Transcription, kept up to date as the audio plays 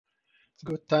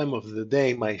Good time of the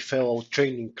day, my fellow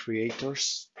training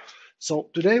creators. So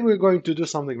today we're going to do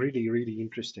something really, really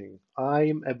interesting.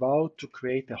 I'm about to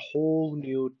create a whole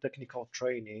new technical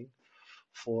training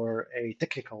for a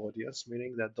technical audience,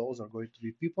 meaning that those are going to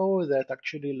be people that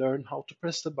actually learn how to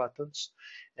press the buttons,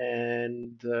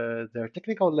 and their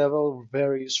technical level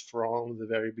varies from the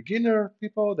very beginner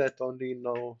people that only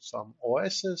know some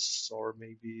OSs or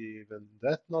maybe even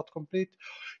that not complete,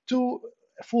 to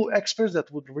full experts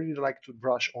that would really like to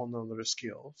brush on their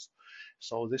skills.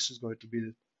 So this is going to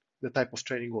be the type of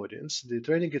training audience. The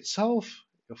training itself,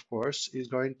 of course, is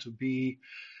going to be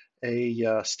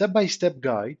a step-by-step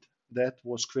guide that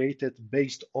was created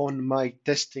based on my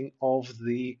testing of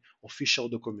the official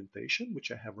documentation,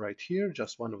 which I have right here,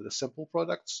 just one of the sample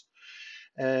products.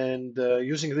 And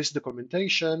using this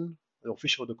documentation, the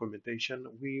official documentation,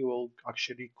 we will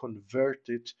actually convert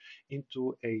it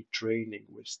into a training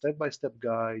with step-by-step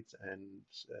guides and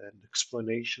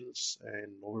explanations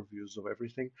and overviews of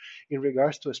everything in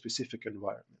regards to a specific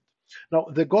environment. Now,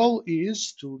 the goal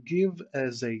is to give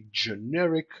as a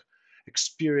generic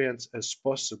experience as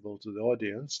possible to the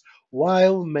audience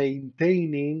while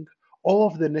maintaining all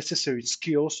of the necessary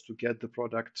skills to get the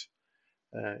product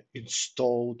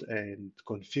installed and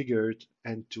configured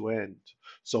end to end.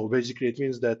 So basically, it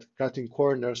means that cutting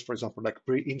corners, for example, like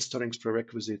pre-installing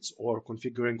prerequisites or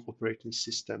configuring operating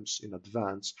systems in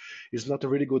advance, is not a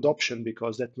really good option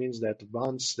because that means that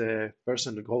once the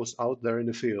person goes out there in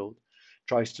the field,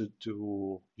 tries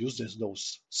to use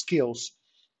those skills,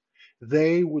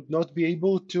 they would not be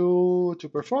able to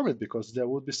perform it because there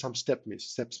would be some steps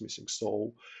missing.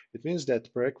 So it means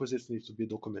that prerequisites need to be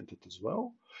documented as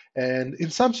well. And in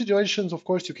some situations, of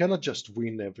course, you cannot just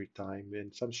win every time.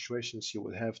 In some situations, you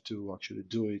will have to actually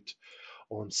do it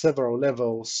on several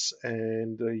levels,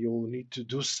 and you'll need to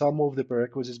do some of the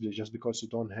prerequisites just because you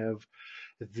don't have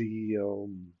the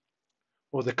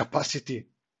or the capacity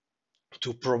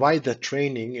to provide that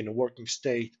training in a working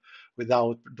state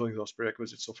without doing those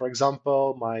prerequisites. So, for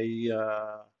example, my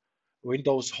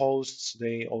Windows hosts,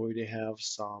 they already have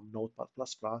some Notepad++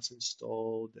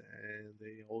 installed, and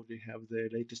they already have the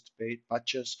latest paid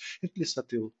patches, at least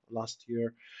until last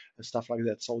year, and stuff like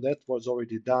that. So that was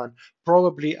already done.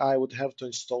 Probably I would have to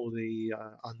install the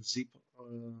unzip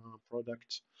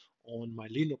product on my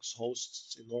Linux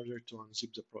hosts in order to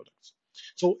unzip the products.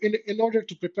 So in order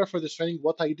to prepare for this training,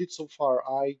 what I did so far,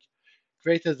 I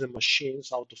created the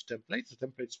machines out of templates. The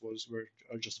templates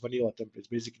are just vanilla templates.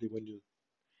 Basically, when you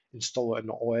install an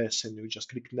OS and you just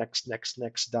click next, next,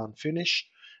 next, done, finish,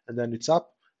 and then it's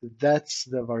up. That's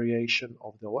the variation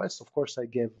of the OS. Of course, I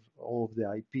gave all of the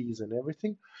IPs and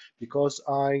everything because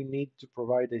I need to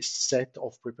provide a set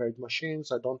of prepared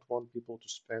machines. I don't want people to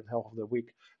spend half of the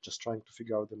week just trying to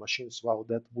figure out the machines. Well,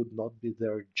 that would not be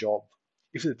their job.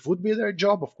 If it would be their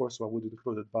job, of course, I would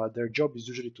include it, but their job is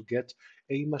usually to get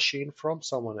a machine from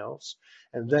someone else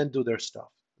and then do their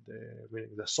stuff.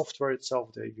 Meaning the software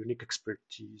itself, the unique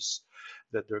expertise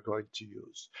that they're going to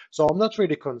use. So I'm not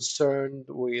really concerned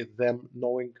with them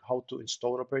knowing how to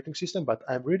install an operating system, but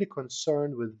I'm really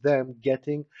concerned with them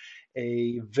getting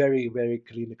a very, very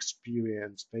clean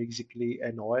experience. Basically,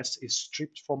 an OS is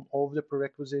stripped from all of the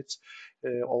prerequisites,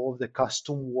 all of the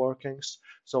custom workings,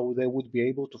 so they would be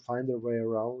able to find their way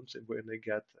around when they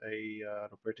get an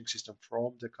operating system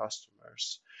from the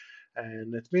customers.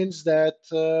 And it means that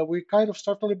we kind of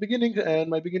start from the beginning. And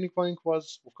my beginning point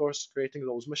was, of course, creating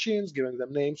those machines, giving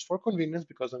them names for convenience,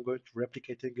 because I'm going to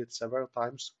replicating it several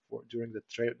times during the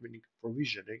training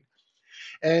provisioning.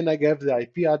 And I gave the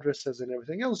IP addresses and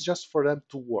everything else just for them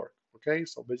to work. Okay,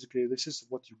 so basically this is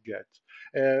what you get.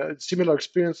 Similar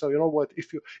experience. So you know what?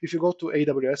 If you go to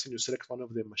AWS and you select one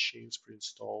of the machines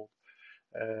pre-installed,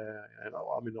 and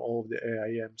I mean all of the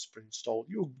AIMs pre-installed,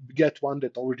 you get one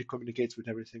that already communicates with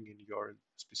everything in your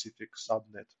specific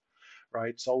subnet,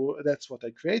 right? So that's what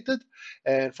I created,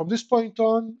 and from this point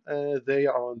on, they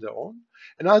are on their own.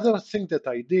 Another thing that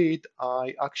I did,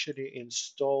 I actually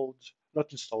not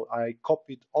installed, I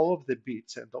copied all of the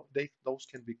bits, and those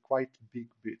can be quite big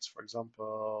bits. For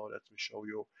example, let me show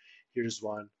you. Here's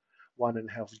 1.5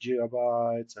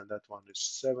 gigabytes, and that one is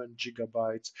 7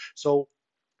 gigabytes. So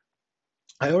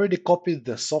I already copied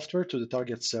the software to the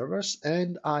target servers,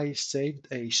 and I saved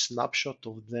a snapshot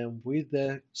of them with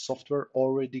the software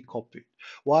already copied.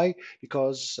 Why?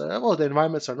 Because well, the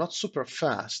environments are not super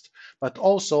fast, but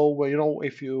also, well, you know,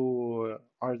 if you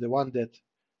are the one that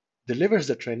delivers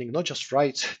the training, not just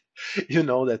writes, you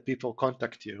know that people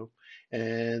contact you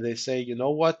and they say, you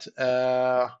know what,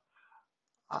 I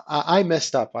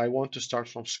messed up. I want to start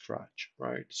from scratch,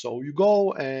 right? So you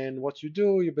go and what you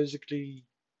do, you basically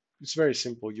It's very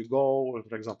simple. You go,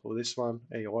 for example, this one,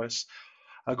 AOS.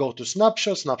 I go to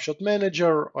snapshot, snapshot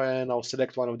manager, and I'll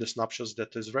select one of the snapshots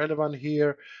that is relevant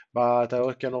here. But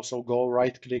I can also go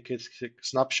right click it, click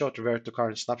snapshot, revert to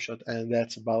current snapshot, and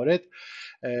that's about it.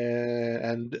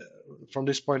 And from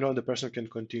this point on, the person can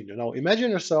continue. Now, imagine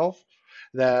yourself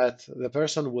that the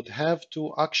person would have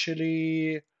to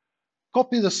actually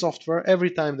copy the software every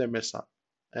time they mess up.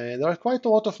 And there are quite a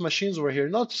lot of machines over here,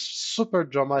 not super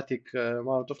dramatic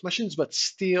amount of machines, but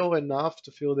still enough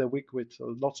to fill the week with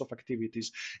lots of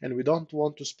activities. And we don't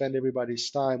want to spend everybody's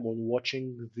time on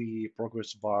watching the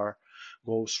progress bar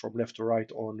goes from left to right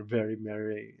on very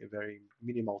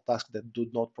minimal tasks that do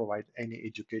not provide any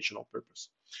educational purpose.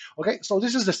 Okay, so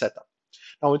this is the setup.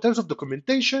 Now, in terms of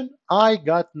documentation, I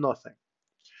got nothing.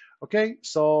 Okay,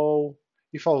 so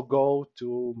if I'll go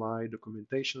to my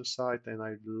documentation site, and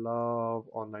I love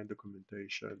online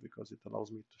documentation because it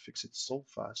allows me to fix it so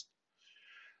fast,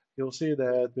 you'll see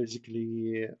that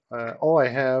basically all I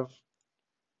have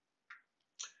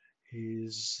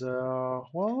is,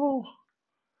 well,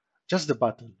 just the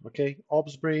button, okay?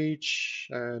 Ops breach,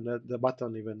 and the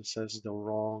button even says the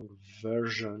wrong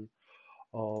version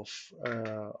of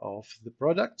the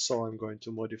product, so I'm going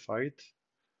to modify it.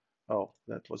 Oh,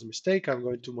 that was a mistake. I'm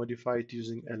going to modify it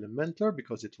using Elementor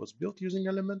because it was built using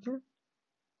Elementor.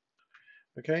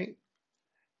 Okay,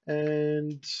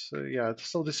 and yeah,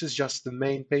 so this is just the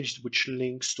main page which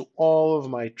links to all of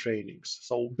my trainings.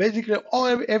 So basically,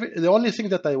 the only thing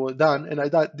that I was done, and I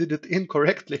did it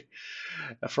incorrectly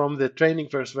from the training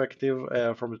perspective,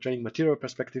 from the training material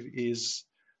perspective, is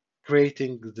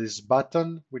creating this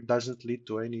button, which doesn't lead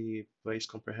to any place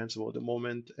comprehensible at the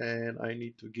moment, and I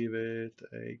need to give it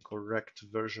a correct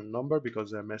version number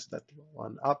because I messed that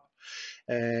one up,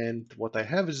 and what I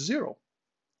have is 0.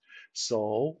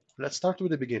 So let's start with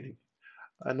the beginning.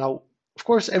 Now, of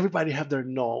course, everybody have their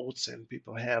notes and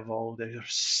people have all their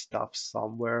stuff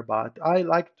somewhere, but I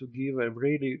like to give a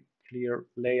really clear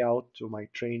layout to my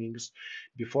trainings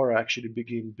before I actually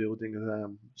begin building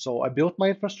them. So I built my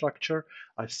infrastructure,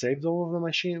 I saved all of my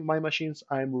machines,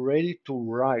 I'm ready to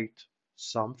write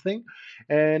something.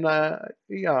 And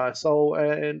yeah, so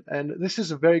and this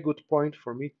is a very good point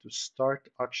for me to start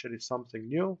actually something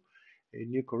new, a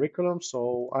new curriculum.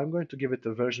 So I'm going to give it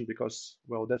a version because,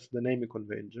 well, that's the naming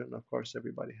convention. Of course,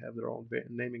 everybody have their own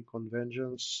naming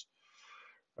conventions.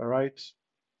 All right.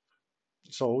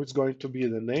 So it's going to be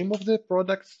the name of the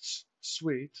product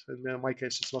suite. And in my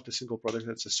case, it's not a single product,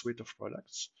 it's a suite of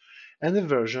products and the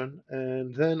version.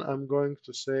 And then I'm going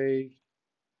to say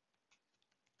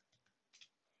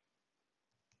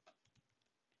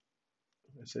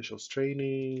essentials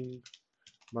training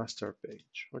master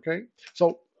page. Okay.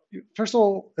 So first of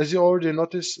all, as you already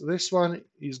noticed, this one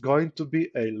is going to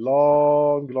be a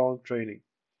long training,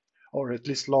 or at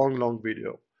least long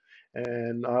video.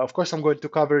 And of course, I'm going to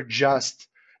cover just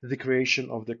the creation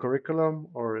of the curriculum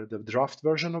or the draft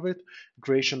version of it,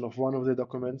 creation of one of the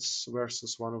documents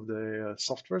versus one of the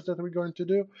softwares that we're going to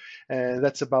do. And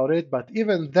that's about it. But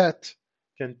even that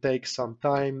can take some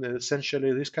time.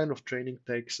 Essentially, this kind of training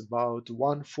takes about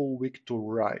 1 full week to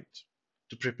write.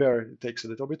 To prepare, it takes a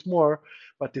little bit more,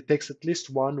 but it takes at least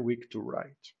 1 week to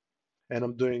write. And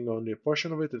I'm doing only a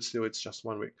portion of it, and still it's just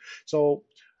 1 week. So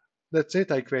that's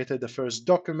it. I created the first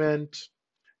document,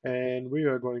 and we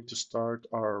are going to start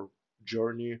our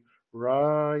journey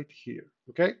right here.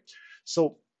 Okay,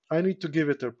 so I need to give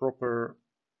it a proper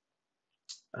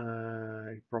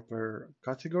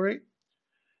category,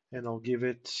 and I'll give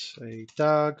it a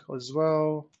tag as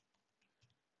well.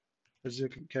 As you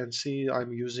can see,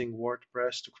 I'm using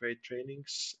WordPress to create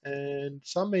trainings, and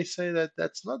some may say that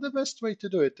that's not the best way to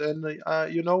do it. And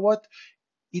you know what?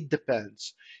 It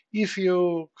depends. If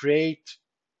you create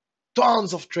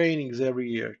tons of trainings every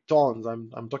year, tons.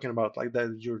 I'm talking about like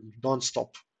that. You're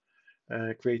nonstop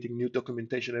creating new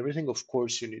documentation, everything. Of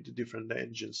course, you need a different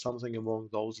engine, something along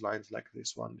those lines, like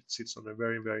this one. It sits on a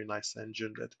very nice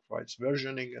engine that provides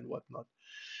versioning and whatnot.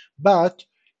 But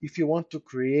if you want to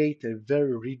create a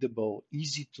very readable,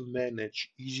 easy to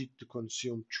manage, easy to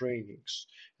consume trainings,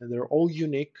 and they're all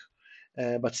unique,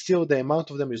 but still the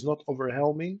amount of them is not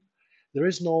overwhelming, there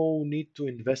is no need to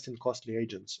invest in costly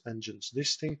engines.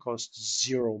 This thing costs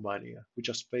zero money. We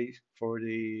just pay for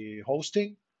the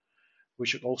hosting,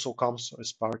 which also comes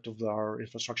as part of our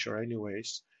infrastructure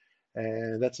anyways.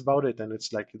 And that's about it. And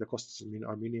it's like the costs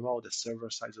are minimal, the server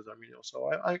sizes are minimal. So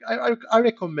I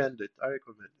recommend it. I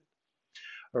recommend it.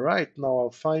 All right, now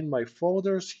I'll find my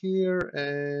folders here,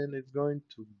 and it's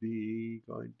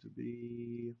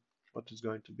what is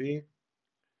going to be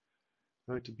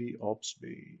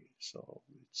OpsB. So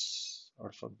it's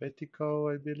alphabetical,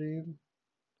 I believe.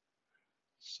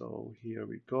 So here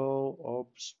we go,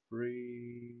 Ops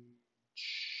Bridge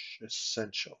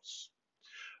Essentials.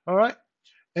 All right,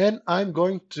 and I'm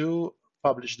going to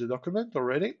publish the document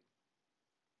already.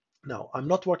 Now, I'm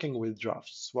not working with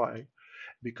drafts. Why?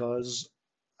 Because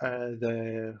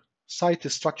the site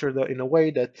is structured in a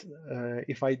way that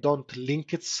if I don't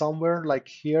link it somewhere like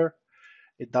here,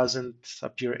 it doesn't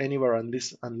appear anywhere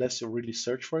unless you really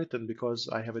search for it. And because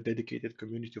I have a dedicated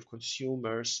community of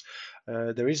consumers,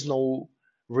 there is no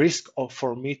risk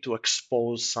for me to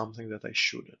expose something that I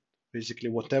shouldn't. Basically,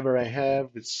 whatever I have,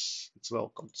 it's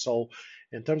welcome. So,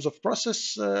 in terms of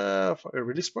process, for a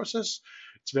release process,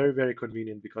 it's very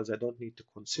convenient because I don't need to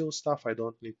conceal stuff. I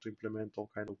don't need to implement all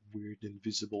kind of weird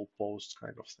invisible post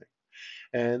kind of thing.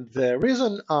 And the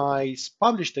reason I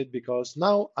published it because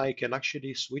now I can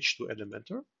actually switch to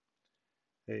Elementor,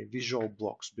 a visual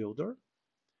blocks builder.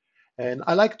 And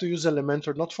I like to use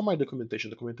Elementor not for my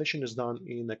documentation. Documentation is done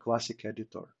in a classic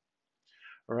editor,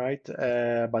 right?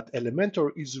 But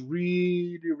Elementor is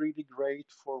really great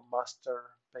for master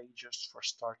pages, for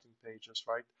starting pages,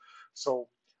 right? So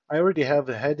I already have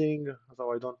a heading,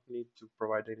 so I don't need to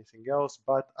provide anything else,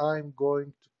 but I'm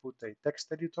going to put a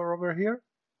text editor over here.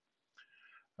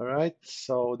 All right,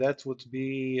 so that would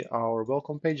be our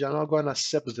welcome page. I'm not going to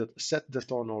set the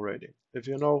tone already. If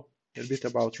you know a bit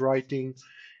about writing,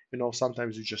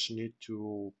 sometimes you just need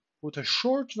to put a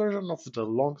short version of the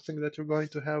long thing that you're going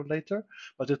to have later,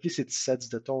 but at least it sets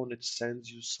the tone, it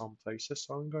sends you some places.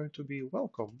 So I'm going to be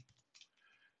welcome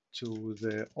to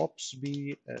the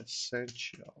OpsB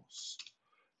Essentials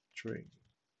training.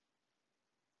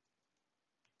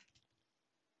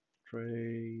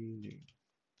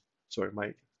 Sorry,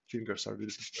 my fingers are a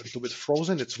little bit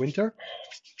frozen. It's winter.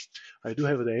 I do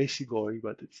have the AC going,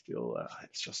 but it's still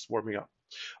it's just warming up.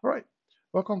 All right,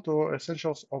 welcome to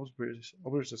Essentials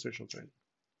Obvious Essential Training.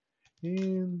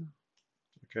 In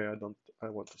okay, I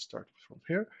want to start from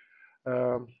here.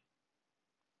 Um,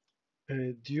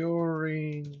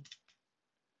 during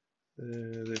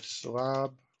this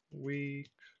lab week,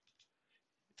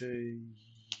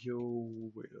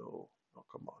 you will oh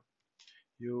come on,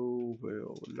 you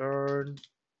will learn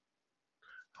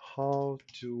how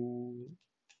to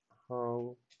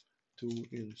how to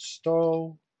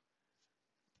install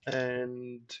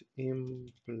and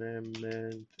implement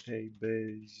a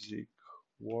basic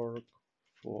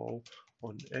workflow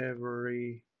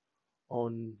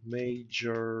on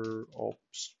major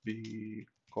OpsB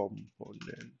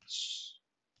components.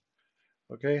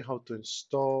 Okay, how to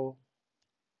install,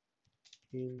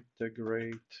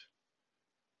 integrate,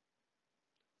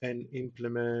 and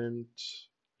implement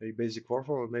a basic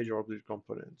workflow on major OpsB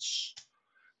components.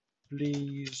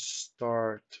 Please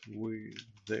start with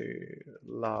the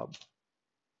lab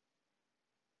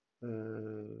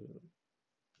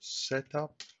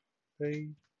setup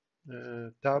page,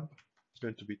 tab. It's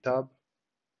going to be tab.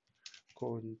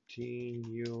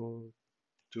 Continue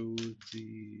to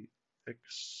the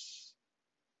exercise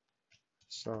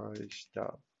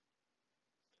tab,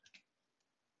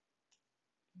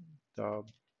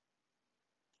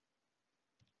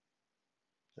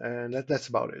 and that's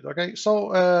about it. Okay,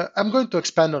 so I'm going to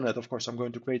expand on it. Of course, I'm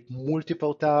going to create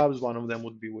multiple tabs. One of them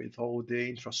would be with all the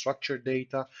infrastructure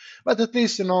data, but at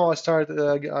least I start.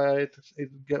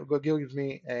 It gives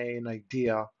me an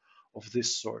idea of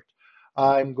this sort.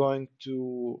 I'm going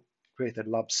to create a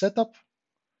lab setup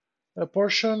a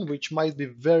portion, which might be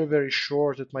very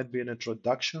short. It might be an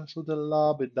introduction to the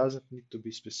lab. It doesn't need to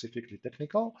be specifically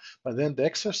technical, but then the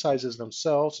exercises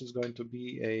themselves is going to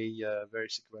be a very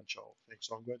sequential thing.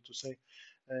 So I'm going to say,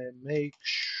 make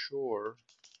sure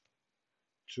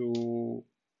to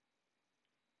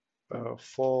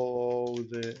follow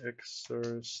the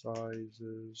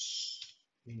exercises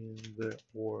in the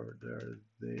order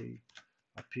they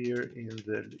appear in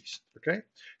the list. Okay,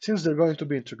 since they're going to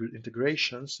be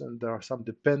integrations and there are some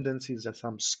dependencies and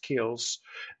some skills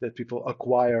that people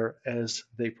acquire as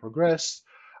they progress,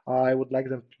 I would like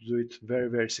them to do it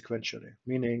very sequentially.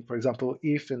 Meaning, for example,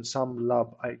 if in some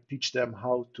lab I teach them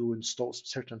how to install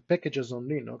certain packages on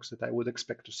Linux that I would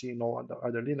expect to see in all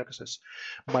other Linuxes,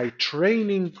 my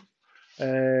training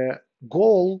uh,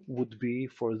 goal would be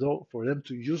for them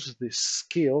to use this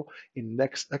skill in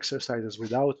next exercises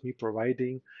without me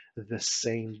providing the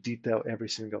same detail every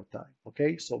single time.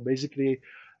 Okay, so basically,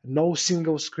 no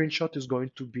single screenshot is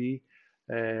going to be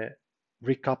uh,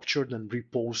 recaptured and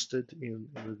reposted in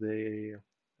the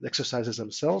exercises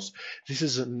themselves. This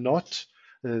is not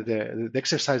the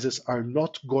exercises are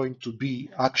not going to be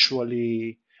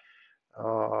actually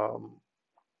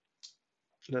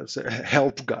let's say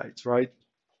help guides, right?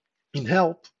 In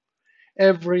help,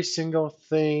 every single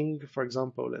thing. For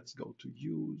example, let's go to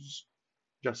use,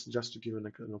 just to give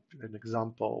an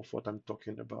example of what I'm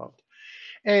talking about.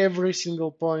 Every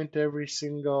single point, every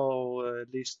single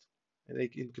list, they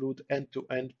include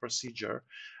end-to-end procedure.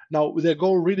 Now, they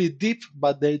go really deep,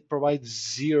 but they provide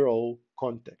zero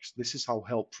context. This is how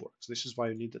help works. This is why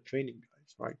you need the training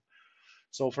guides, right?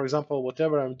 So, for example,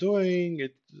 whatever I'm doing,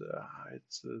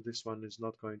 this one is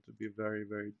not going to be very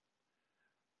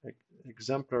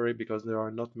exemplary because there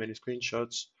are not many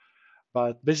screenshots.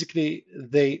 But basically,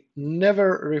 they never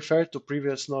refer to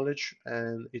previous knowledge,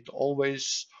 and it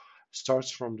always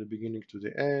starts from the beginning to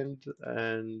the end.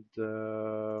 And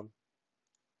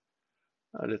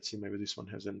let's see, maybe this one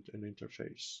has an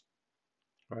interface,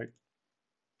 right?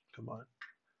 Come on.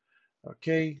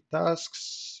 Okay,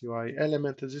 tasks, UI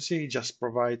element, as you see, just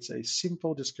provides a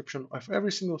simple description of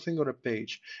every single thing on a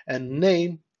page, and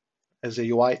name as a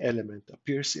UI element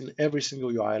appears in every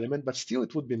single UI element, but still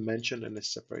it would be mentioned in a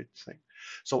separate thing.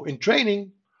 So in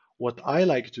training, what I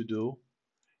like to do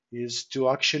is to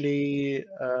actually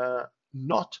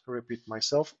not repeat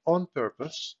myself on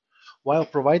purpose while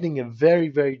providing a very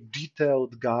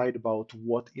detailed guide about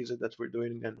what is it that we're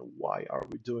doing and why are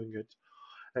we doing it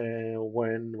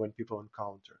when people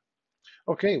encounter.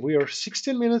 Okay, we are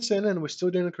 16 minutes in and we still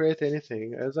didn't create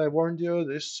anything. As I warned you,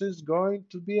 this is going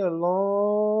to be a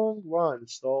long one.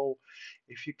 So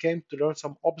if you came to learn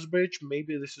some ops bridge,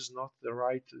 maybe this is not the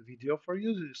right video for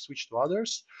you. Switch to other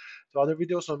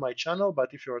videos on my channel.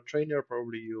 But if you're a trainer,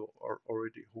 probably you are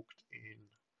already hooked in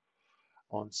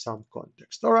on some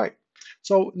context. All right.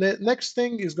 So the next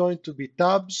thing is going to be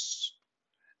tabs.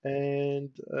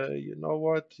 And you know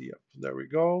what? Yep, there we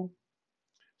go.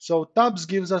 So tabs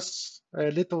gives us a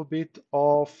little bit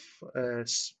of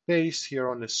space here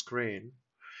on the screen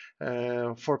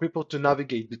for people to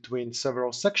navigate between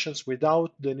several sections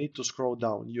without the need to scroll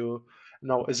down. You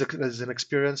now, as an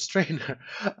experienced trainer,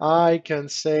 I can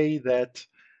say that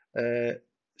uh,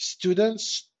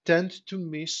 students tend to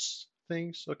miss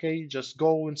things. Okay, just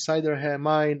go inside their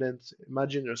mind and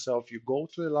imagine yourself. You go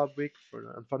to a lab week for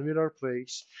an unfamiliar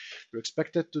place. You're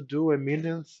expected to do a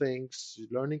million things,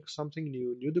 learning something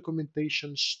new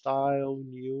documentation style,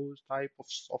 new type of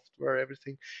software.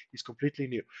 Everything is completely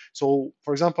new. So,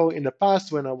 for example, in the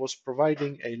past, when I was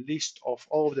providing a list of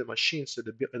all of the machines at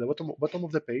the bottom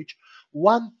of the page,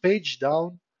 one page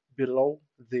down below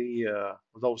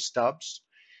those tabs,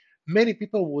 many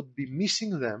people would be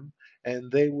missing them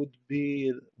and they would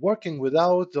be working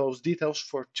without those details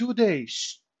for 2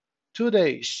 days. 2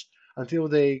 days until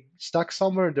they stuck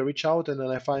somewhere, they reach out, and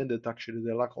then I find that actually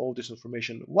they lack all this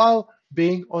information while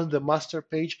being on the master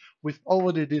page with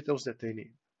all the details that they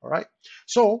need. All right.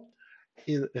 So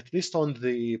at least on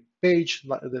the page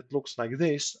that looks like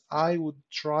this, I would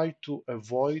try to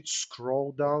avoid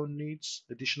scroll down needs,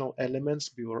 additional elements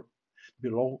below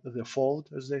the fold,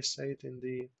 as they say it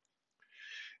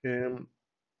um,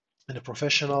 in the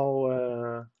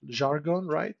professional jargon,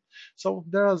 right? So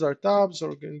there's our tabs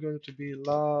are going to be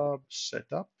lab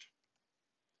setup.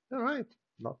 All right,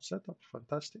 lab setup,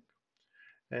 fantastic.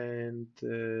 And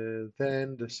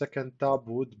then the second tab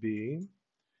would be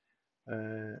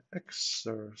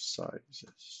exercises.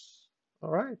 All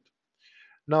right.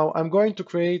 Now I'm going to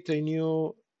create a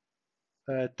new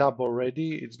tab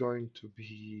already. It's going to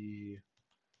be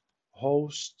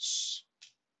hosts.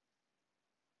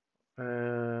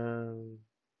 Um,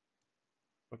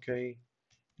 okay,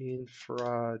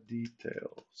 infra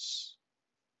details.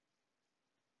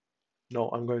 No,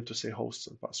 I'm going to say hosts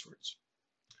and passwords.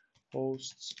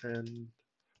 Hosts and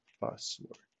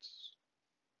passwords.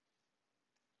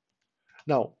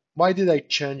 Now, why did I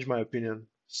change my opinion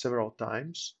several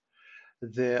times?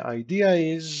 The idea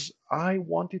is I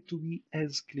want it to be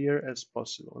as clear as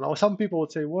possible. Now, some people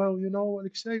would say, well,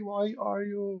 Alexei, why are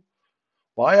you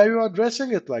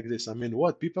addressing it like this? I mean,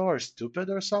 what, people are stupid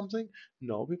or something?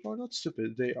 No, people are not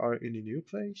stupid. They are in a new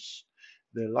place.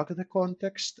 They lack the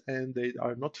context and they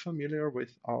are not familiar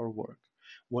with our work.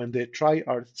 When they try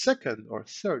our second or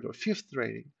third or fifth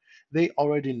training, they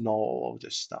already know all of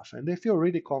this stuff and they feel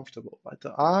really comfortable. But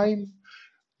I'm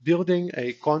building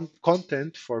a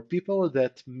content for people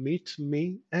that meet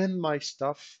me and my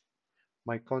stuff,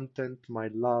 my content, my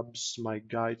labs, my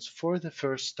guides for the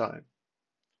first time.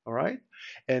 All right.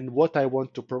 And what I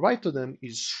want to provide to them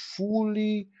is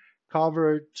fully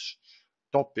covered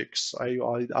topics.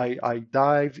 I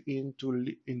dive into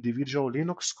individual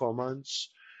Linux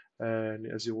commands. And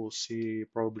as you will see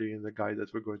probably in the guide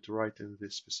that we're going to write in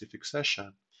this specific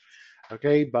session.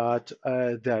 Okay, but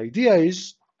the idea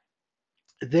is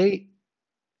they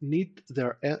need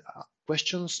their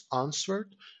questions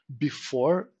answered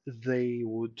before they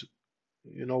would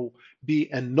be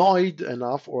annoyed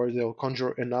enough, or they'll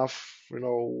conjure enough,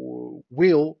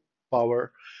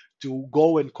 willpower to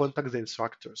go and contact the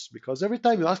instructors. Because every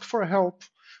time you ask for help,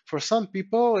 for some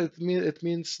people, it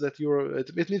means that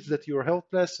you're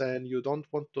helpless and you don't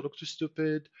want to look too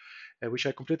stupid, which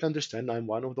I completely understand. I'm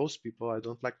one of those people. I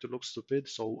don't like to look stupid,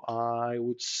 so I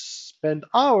would spend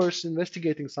hours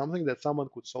investigating something that someone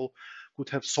could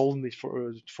have solved me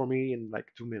for me in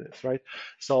like 2 minutes, right?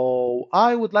 So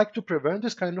I would like to prevent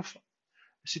this kind of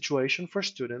situation for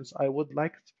students. I would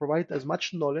like to provide as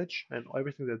much knowledge and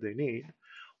everything that they need,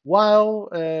 while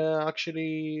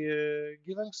actually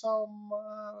giving some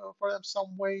for them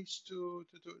some ways to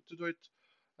do it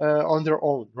on their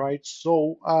own, right?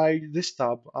 So this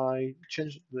tab I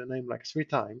changed the name like 3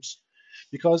 times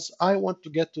because I want to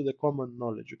get to the common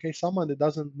knowledge. Okay, someone that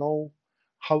doesn't know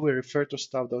how we refer to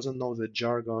stuff, doesn't know the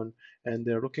jargon, and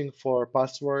they're looking for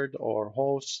password or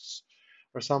hosts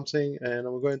or something, and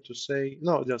I'm going to say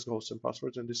no, just hosts and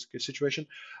passwords in this situation.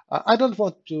 I don't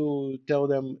want to tell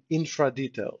them infra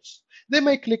details. They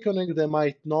may click on it, they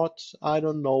might not. I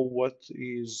don't know what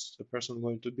is the person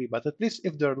going to be, but at least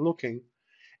if they're looking,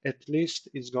 at least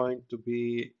it's going to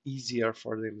be easier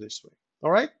for them this way.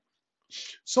 All right.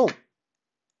 So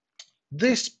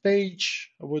this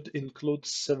page would include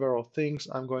several things.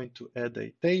 I'm going to add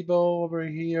a table over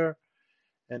here,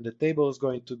 and the table is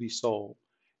going to be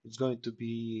it's going to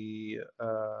be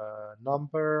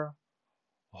number,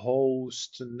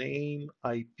 host name,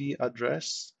 IP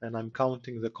address, and I'm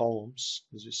counting the columns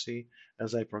as you see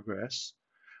as I progress.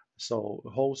 So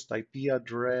host IP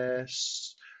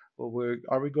address.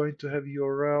 Are we going to have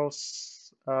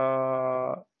URLs?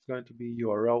 It's going to be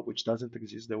URL, which doesn't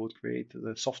exist. They would create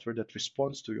the software that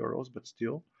responds to URLs, but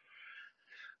still.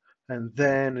 And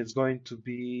then it's going to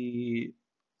be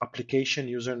application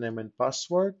username and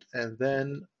password, and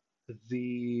then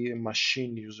the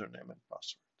machine username and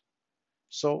password.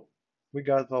 So we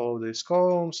got all of these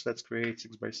columns. Let's create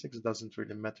 6 by 6. It doesn't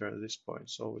really matter at this point.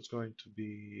 So it's going to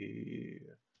be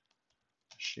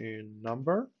machine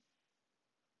number.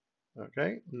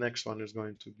 Okay, next one is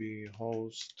going to be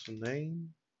host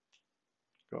name.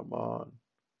 Come on.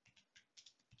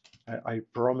 I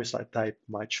promise I type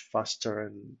much faster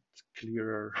and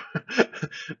clearer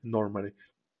normally.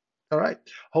 All right,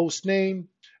 host name.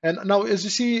 And now, as you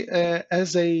see,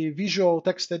 as a visual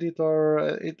text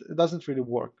editor, it doesn't really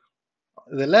work.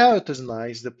 The layout is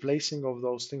nice, the placing of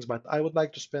those things, but I would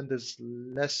like to spend as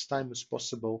less time as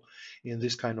possible in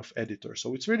this kind of editor.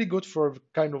 So it's really good for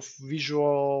kind of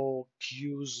visual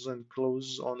cues and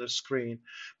clues on the screen.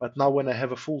 But now when I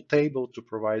have a full table to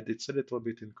provide, it's a little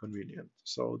bit inconvenient.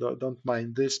 So don't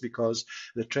mind this because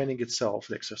the training itself,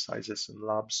 the exercises and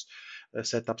labs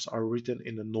setups are written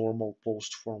in a normal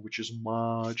post form, which is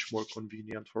much more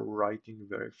convenient for writing,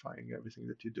 verifying everything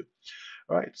that you do.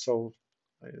 All right, so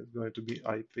it's going to be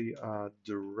IP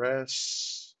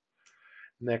address.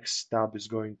 Next tab is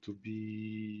going to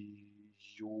be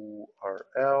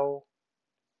URL.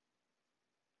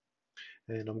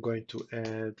 And I'm going to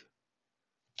add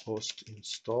post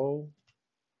install.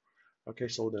 Okay,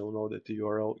 so they'll know that the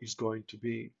URL is going to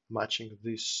be matching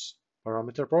this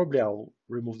parameter. Probably I'll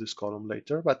remove this column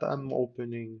later, but I'm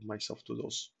opening myself to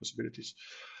those possibilities.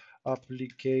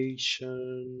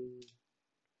 Application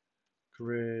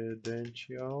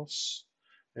credentials.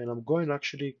 And I'm going to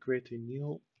actually create a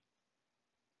new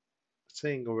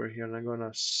thing over here, and I'm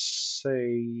gonna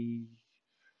say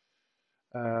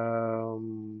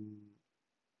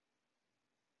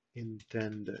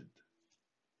intended.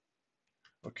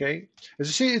 Okay, as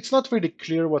you see, it's not really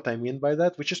clear what I mean by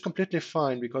that, which is completely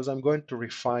fine because I'm going to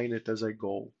refine it as I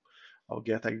go. I'll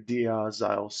get ideas,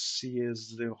 I'll see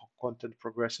as the content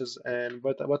progresses, and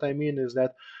but what I mean is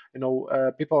that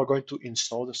people are going to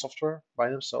install the software by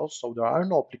themselves, so there are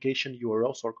no application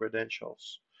URLs or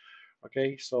credentials.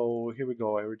 Okay, so here we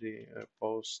go. I already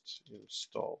post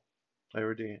install. I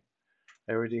already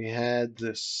had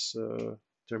this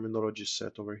terminology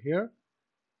set over here.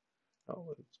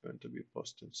 Oh, it's going to be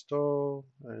post install,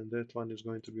 and that one is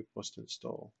going to be post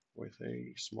install with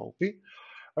a small p.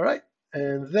 All right,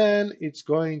 and then it's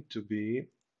going to be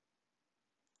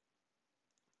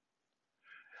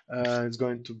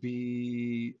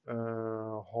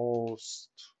host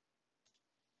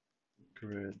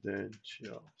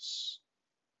credentials.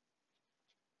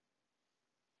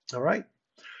 All right.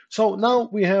 So now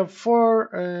we have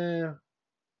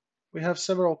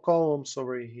several columns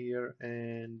over here,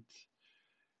 and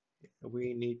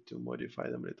we need to modify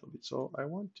them a little bit. So I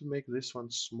want to make this one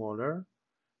smaller.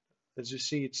 As you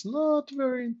see, it's not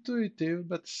very intuitive,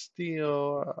 but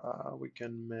still we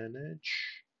can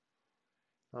manage.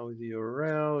 Now the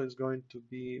URL is going to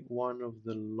be one of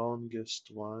the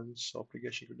longest ones. So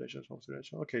application credentials,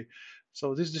 configuration. Okay,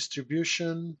 so this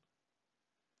distribution,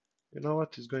 you know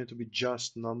what, is going to be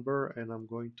just number, and I'm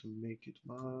going to make it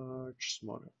much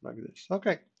smaller, like this.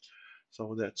 Okay,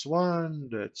 so that's one,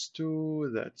 that's two,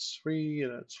 that's three,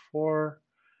 that's four.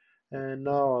 And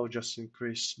now I'll just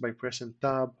increase by pressing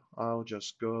tab. I'll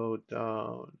just go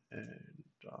down and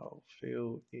I'll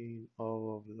fill in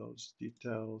all of those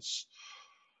details.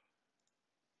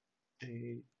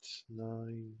 8,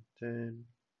 9, 10.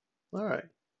 All right,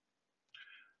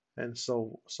 and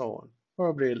so on.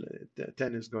 Probably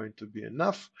 10 is going to be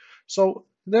enough. So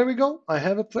there we go. I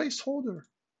have a placeholder.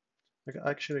 I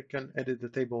actually can edit the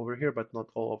table over here, but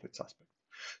not all of its aspects.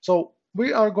 So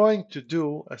we are going to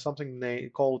do something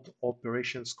called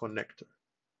operations connector.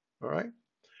 All right.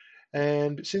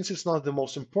 And since it's not the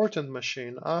most important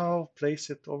machine, I'll place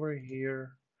it over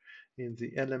here in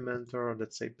the Elementor,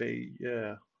 let's say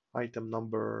item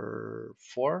number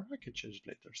 4. I can change it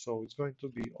later. So it's going to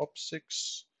be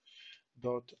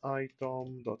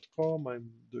op6.item.com.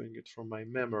 I'm doing it from my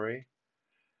memory.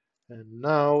 And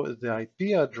now the IP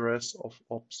address of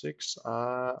op6,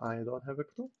 I don't have a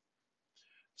clue.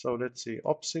 So let's see,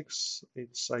 op6,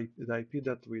 it's the IP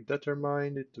that we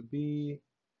determined it to be.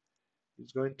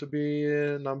 It's going to be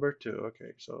number 2.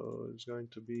 Okay, so it's going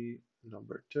to be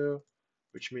number 2,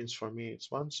 which means for me it's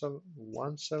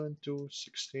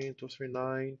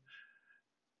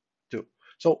 172.16.239.2.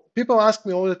 So people ask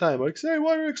me all the time, like, say,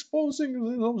 why are you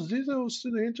exposing those details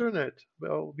to the internet?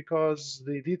 Well, because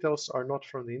the details are not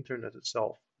from the internet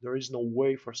itself. There is no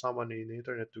way for someone in the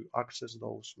internet to access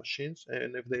those machines.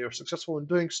 And if they are successful in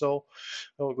doing so,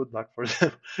 oh, good luck for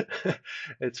them.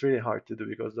 It's really hard to do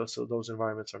because those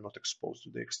environments are not exposed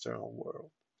to the external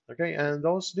world. Okay, and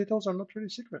those details are not really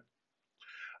secret.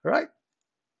 All right.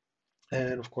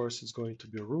 And of course, it's going to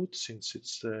be root since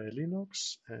it's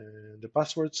Linux. And the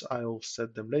passwords, I'll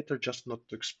set them later, just not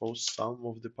to expose some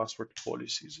of the password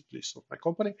policies, at least of my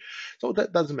company. So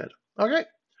that doesn't matter. Okay.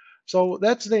 So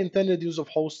that's the intended use of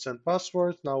hosts and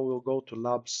passwords. Now we'll go to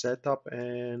lab setup,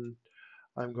 and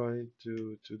I'm going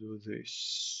to do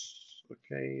this.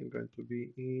 Okay, I'm going to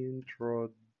be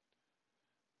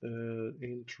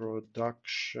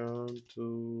introduction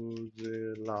to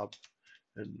the lab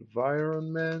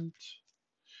environment.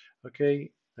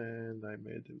 Okay, and I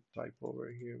made a typo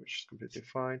over here, which is completely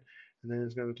fine. And then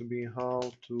it's going to be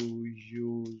how to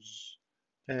use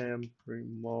amp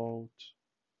remote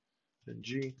and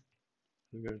G.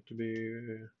 It's going to be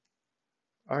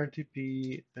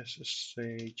RTP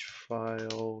SSH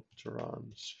file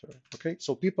transfer. Okay,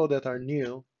 so people that are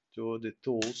new to the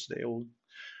tools,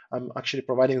 I'm actually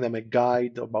providing them a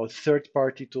guide about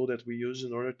third-party tool that we use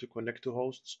in order to connect to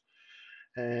hosts.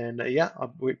 And yeah,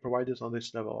 we provide it on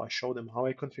this level. I show them how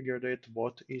I configured it,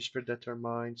 what is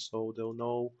predetermined, so they'll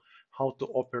know how to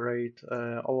operate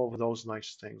all of those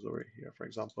nice things over here. For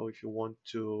example, if you want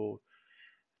to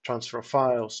transfer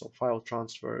files, so file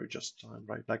transfer, just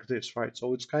right like this, right?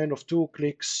 So it's kind of 2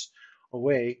 clicks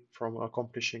away from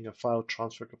accomplishing a file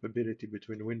transfer capability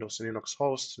between Windows and Linux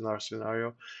hosts in our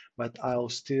scenario, but I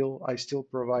still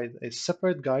provide a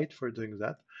separate guide for doing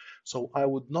that. So I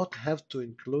would not have to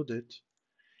include it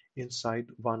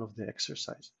inside one of the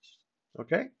exercises.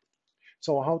 Okay,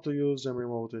 so how to use a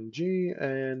remote NG,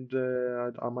 and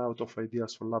I'm out of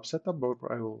ideas for lab setup, but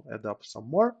I will add up some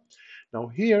more. Now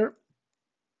here,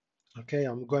 okay,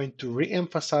 I'm going to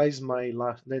re-emphasize my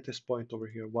latest point over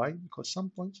here. Why? Because some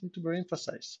points need to be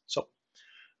re-emphasized. So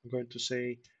I'm going to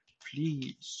say,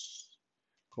 please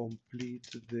complete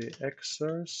the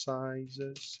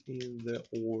exercises in the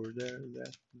order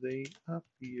that they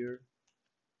appear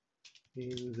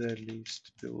in the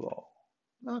list below.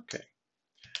 Okay,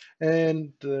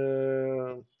 and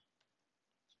of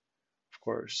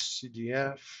course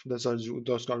CDF, those are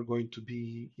going to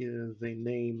be the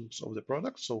names of the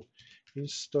product. So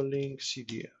installing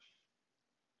CDF,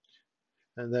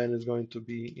 and then it's going to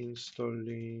be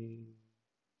installing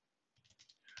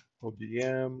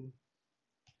OBM,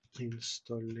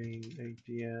 installing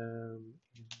APM,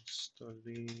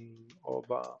 installing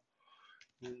OBA,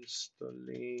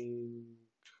 installing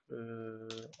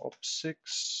op6.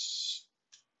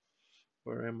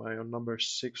 Where am I? On number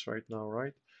 6 right now,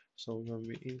 right? So I'm going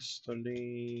to be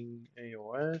installing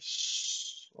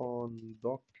AOS on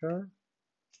Docker,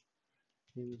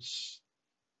 installing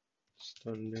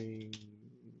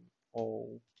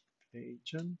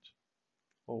OAgent.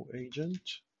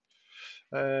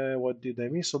 What did I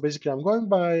miss? So basically, I'm going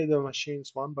by the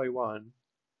machines one by one.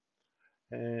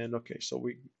 And okay, so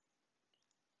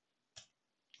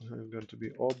I'm going to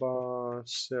be OBA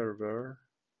server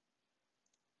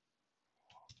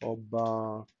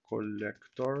oba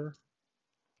collector,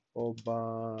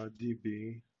 oba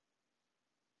db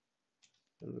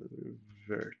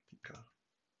vertica.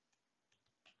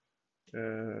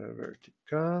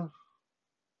 Vertica.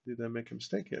 Did I make a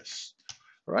mistake? Yes.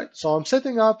 All right. So I'm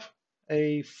setting up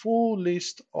a full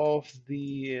list of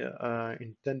the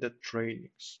intended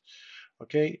trainings.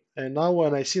 Okay. And now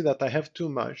when I see that I have too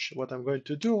much, what I'm going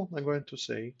to do, I'm going to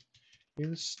say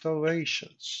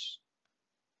installations.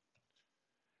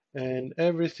 And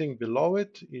everything below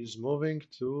it is moving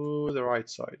to the right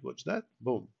side. Watch that.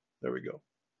 Boom. There we go.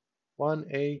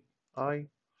 1A, I,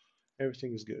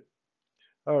 everything is good.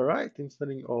 All right,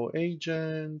 installing all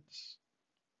agents.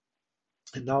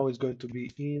 And now it's going to be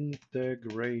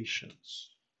integrations.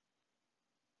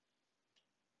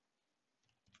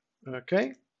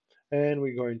 Okay, and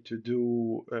we're going to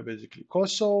do basically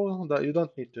console. That you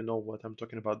don't need to know what I'm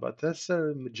talking about, but that's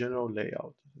a general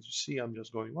layout. As you see, I'm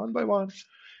just going one by one,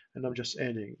 and I'm just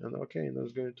adding. And okay, and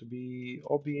there's going to be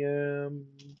OBM,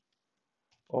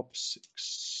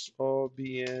 OP6,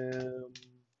 OBM,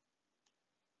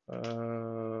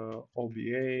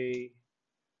 OBA,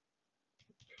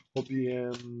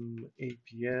 OBM,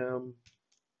 APM.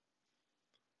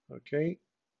 Okay,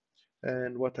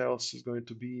 and what else is going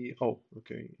to be? Oh,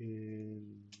 okay,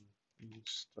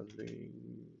 installing.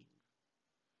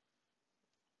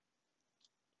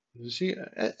 You see,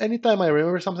 anytime I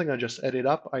remember something, I just add it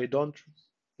up. I don't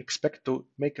expect to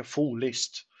make a full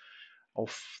list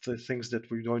of the things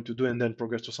that we're going to do and then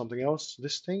progress to something else.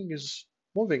 This thing is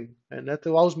moving, and that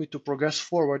allows me to progress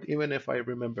forward even if I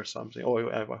remember something or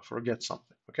if I forget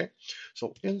something. Okay,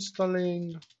 so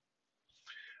installing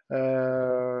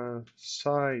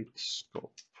site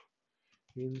scope,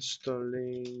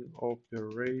 installing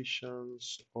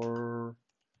operations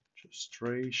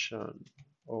orchestration.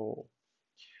 Oh,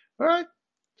 all right.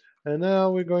 And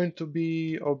now we're going to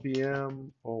be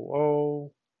OBM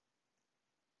OO.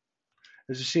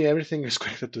 As you see, everything is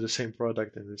connected to the same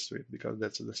product in this suite because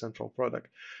that's the central product.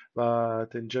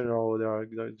 But in general, there are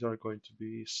going to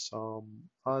be some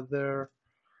other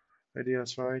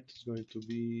ideas, right? It's going to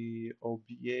be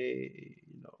OBA,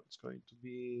 it's going to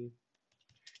be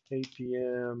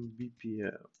APM,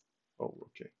 BPM. Oh,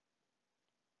 okay.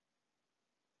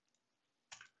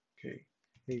 Okay,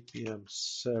 APM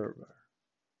server,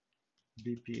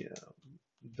 BPM,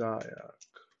 diag,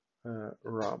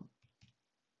 RAM.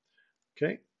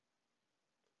 Okay,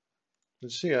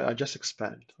 let's see, I just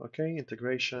expand. Okay,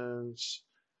 integrations.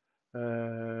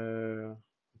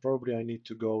 Probably I need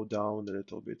to go down a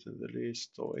little bit in the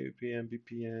list. So APM,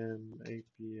 BPM,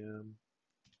 APM,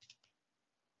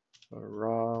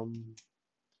 RAM,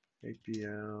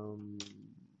 APM,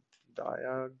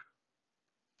 diag,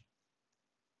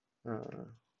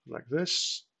 like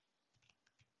this.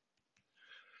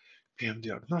 PM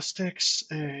diagnostics,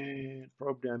 and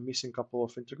probably I'm missing a couple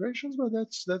of integrations, but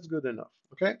that's good enough.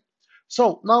 Okay.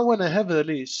 So now when I have the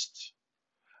list,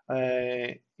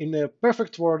 in a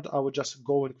perfect world, I would just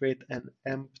go and create an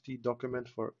empty document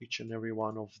for each and every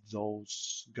one of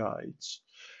those guides.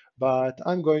 But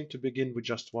I'm going to begin with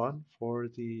just one for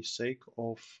the sake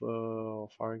of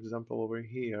our example over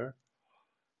here.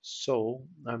 So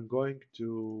I'm going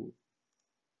to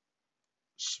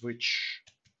switch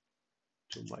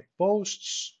to my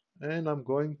posts, and I'm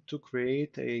going to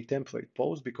create a template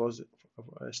post because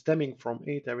stemming from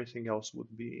it, everything else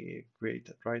would be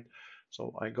created, right?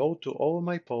 So I go to all of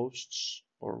my posts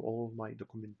or all of my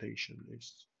documentation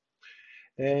lists,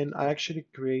 and I actually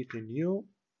create a new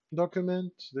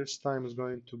document. This time is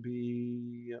going to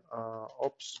be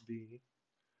OPSB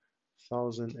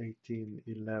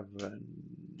 2018-11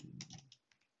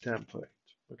 template.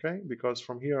 Okay, because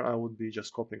from here I would be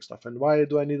just copying stuff. And why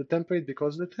do I need a template?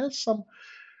 Because it has some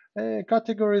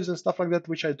categories and stuff like that,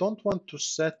 which I don't want to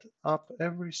set up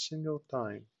every single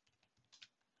time.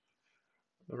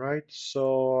 Right,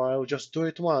 so I'll just do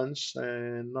it once,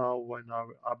 and now when I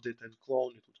update and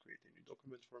clone, it will create a new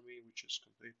document for me, which is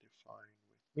completely fine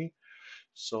with me.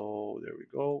 So there we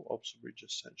go, Ops Bridge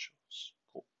Essentials.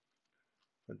 Cool,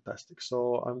 fantastic.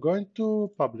 So I'm going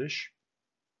to publish,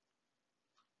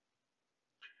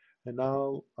 and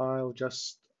now I'll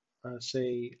just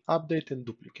say update and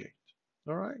duplicate.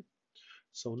 All right.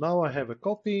 So now I have a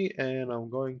copy, and I'm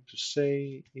going to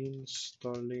say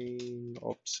installing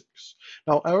OP6.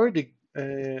 Now I already,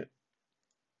 if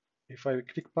I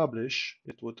click publish,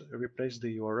 it would replace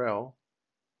the URL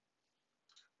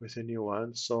with a new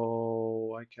one.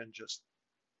 So I can just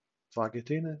plug it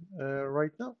in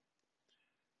right now.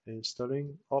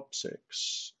 Installing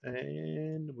OP6,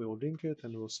 and we'll link it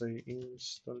and we'll say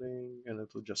installing, and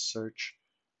it will just search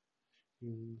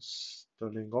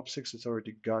Installing OPS6, it's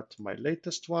already got my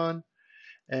latest one,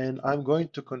 and I'm going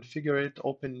to configure it,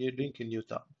 open new link in new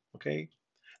tab. Okay.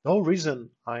 The whole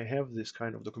reason I have this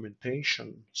kind of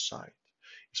documentation site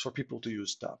is for people to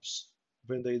use tabs.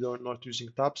 When they are not using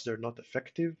tabs, they're not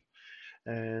effective,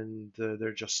 and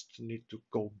they just need to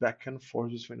go back and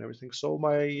forth between everything. So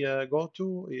my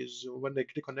go-to is when they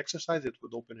click on exercise, it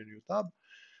would open a new tab.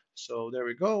 So there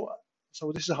we go.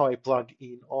 So this is how I plug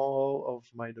in all of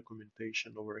my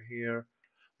documentation over here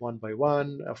one by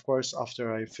one. Of course,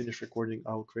 after I finish recording,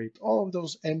 I'll create all of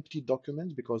those empty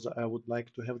documents because I would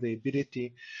like to have the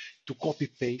ability to copy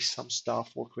paste some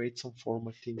stuff or create some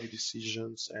formatting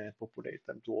decisions and populate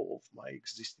them to all of my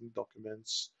existing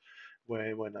documents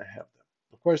when I have them.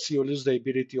 Of course, you lose the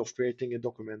ability of creating a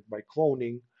document by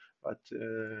cloning, but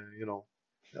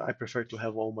I prefer to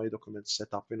have all my documents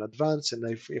set up in advance. And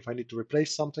if I need to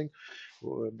replace something,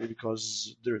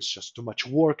 because there's just too much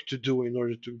work to do in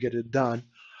order to get it done,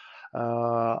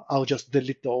 I'll just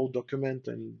delete the old document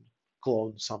and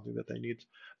clone something that I need.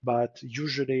 But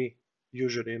usually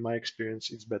in my experience,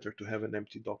 it's better to have an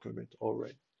empty document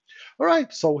already. All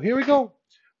right, so here we go.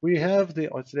 We have the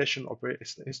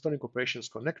installing operations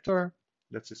connector.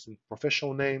 That's its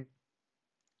professional name.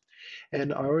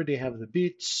 And I already have the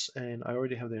bits and I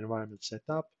already have the environment set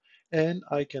up. And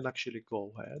I can actually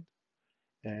go ahead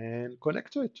and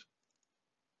connect to it.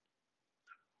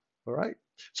 All right.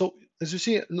 So as you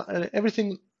see,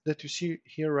 everything that you see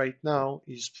here right now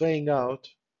is playing out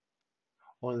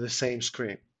on the same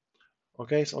screen.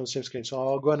 Okay, so on the same screen. So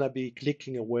I'm gonna be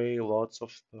clicking away lots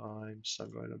of times.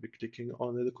 I'm gonna be clicking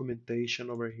on the documentation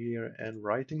over here and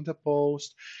writing the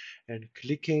post and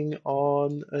clicking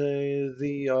on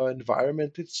the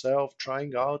environment itself,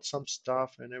 trying out some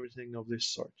stuff and everything of this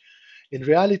sort. In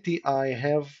reality, I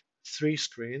have three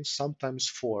screens, sometimes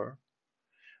four.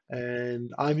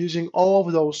 And I'm using all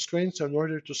of those screens in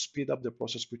order to speed up the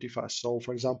process pretty fast. So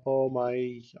for example,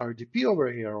 my RDP over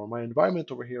here or my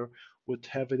environment over here would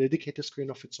have a dedicated screen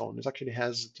of its own. It actually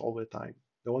has it all the time.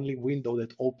 The only window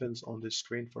that opens on this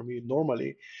screen for me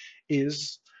normally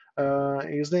is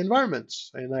the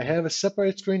environments. And I have a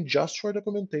separate screen just for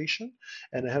documentation,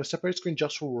 and I have a separate screen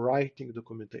just for writing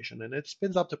documentation. And it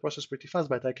speeds up the process pretty fast,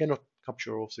 but I cannot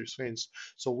capture all three screens.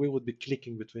 So we would be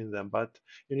clicking between them. But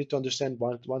you need to understand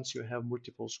once you have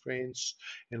multiple screens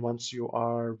and once you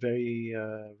are very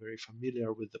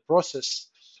familiar with the process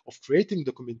of creating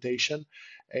documentation,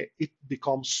 it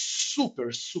becomes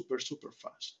super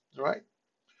fast. All right,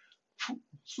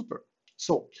 super.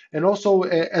 So, and also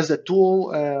as a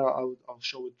tool, I'll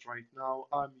show it right now.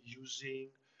 I'm using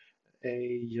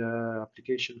a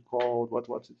application called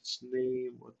what's its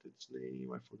name?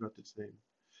 I forgot its name.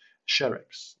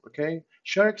 ShareX. Okay,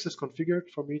 ShareX is configured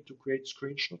for me to create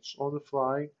screenshots on the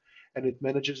fly, and it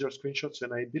manages your screenshots.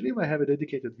 And I believe I have a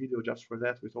dedicated video just for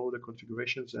that with all the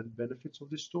configurations and benefits of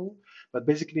this tool. But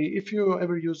basically, if you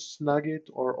ever use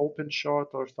Snagit or OpenShot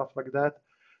or stuff like that,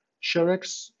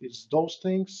 ShareX is those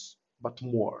things, but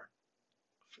more.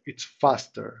 It's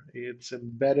faster. It's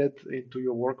embedded into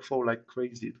your workflow like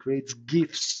crazy. It creates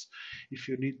GIFs if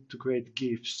you need to create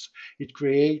GIFs. It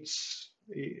creates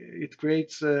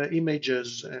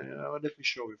images. Let me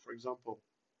show you. For example,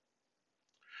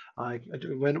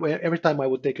 every time I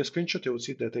would take a screenshot, you would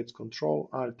see that it's Control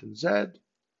Alt and Z,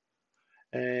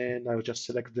 and I would just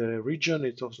select the region.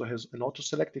 It also has an auto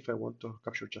select if I want to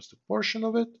capture just a portion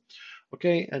of it.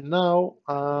 Okay, and now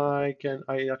I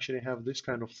actually have this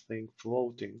kind of thing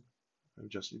floating.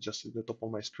 Just at the top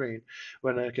of my screen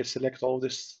when I can select all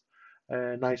these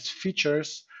nice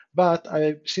features. But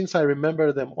since I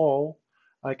remember them all,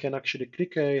 I can actually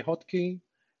click a hotkey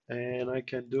and I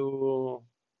can do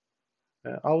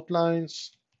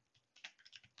outlines,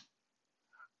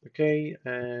 okay,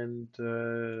 and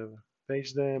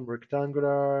paste them,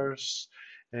 rectangulars,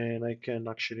 and I can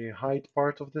actually hide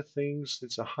part of the things.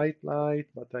 It's a highlight,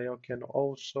 but I can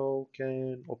also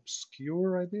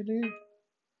obscure, I believe.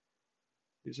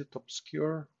 Is it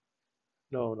obscure?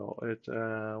 No,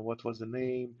 no. What was the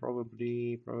name?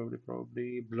 Probably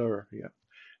blur. Yeah,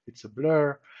 it's a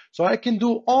blur. So I can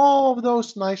do all of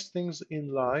those nice things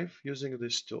in live using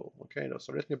this tool. Okay,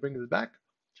 so let me bring it back.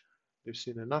 You've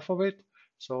seen enough of it.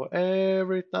 So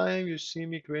every time you see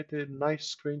me create a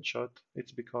nice screenshot,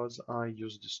 it's because I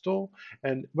use this tool.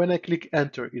 And when I click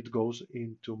enter, it goes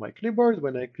into my clipboard.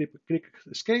 When I click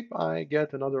escape, I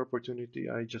get another opportunity.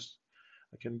 I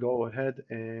can go ahead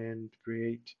and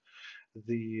create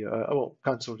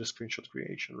cancel the screenshot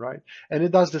creation, right? And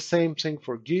it does the same thing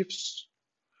for GIFs.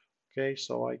 Okay,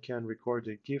 so I can record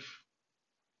a GIF.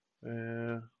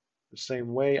 the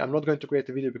same way. I'm not going to create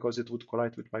a video because it would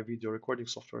collide with my video recording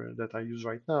software that I use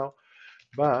right now,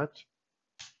 but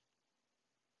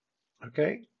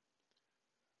okay.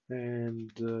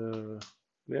 And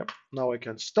yeah, now I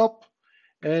can stop.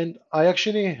 And I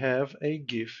actually have a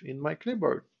GIF in my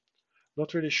clipboard.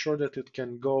 Not really sure that it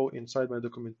can go inside my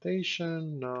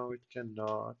documentation. No, it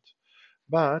cannot.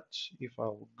 But if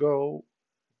I'll go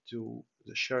to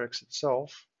the ShareX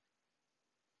itself,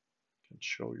 I can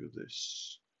show you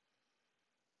this.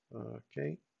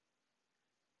 Okay.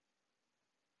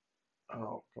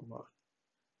 Oh, come on.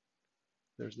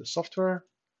 There's the software.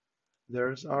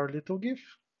 There's our little GIF.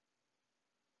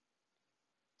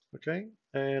 Okay.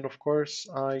 And of course,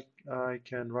 I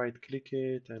can right click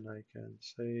it and I can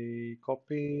say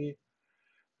copy,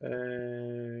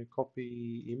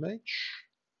 copy image.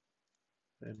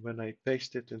 And when I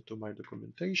paste it into my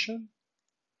documentation,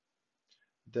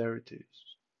 there it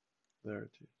is. There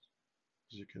it is,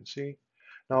 as you can see.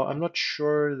 Now, I'm not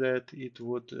sure that it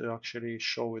would actually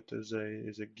show it as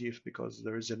a GIF because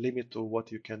there is a limit to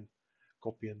what you can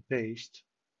copy and paste.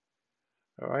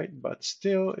 All right, but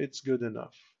still, it's good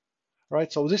enough. All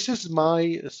right, so this is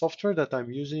my software that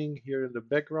I'm using here in the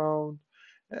background.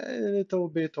 A little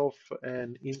bit of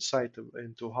an insight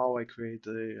into how I create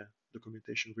the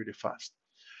documentation really fast.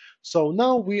 So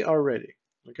now we are ready.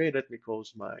 Okay, let me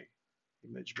close my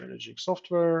image managing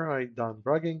software. I done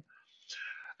bragging.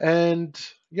 And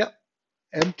yeah,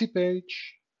 empty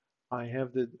page. I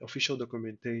have the official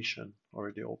documentation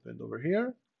already opened over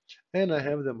here, and I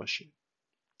have the machine.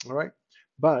 All right,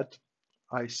 but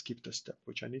I skipped a step,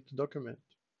 which I need to document.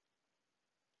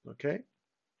 Okay,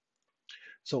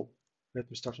 so let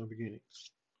me start from the beginning.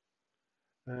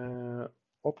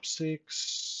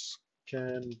 OPS6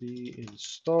 can be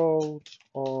installed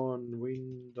on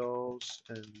Windows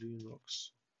and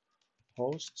Linux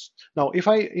hosts. Now, if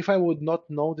I would not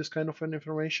know this kind of an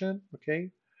information,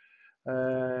 okay,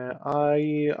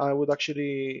 I would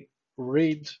actually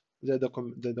read the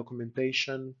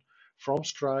documentation from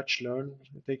scratch, learn,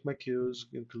 take my cues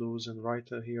and clues, and write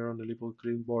here on the little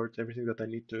clipboard everything that I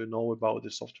need to know about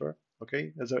the software.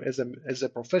 Okay, as a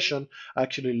profession, I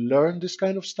actually learn this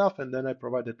kind of stuff, and then I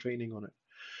provide the training on it.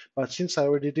 But since I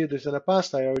already did this in the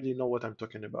past, I already know what I'm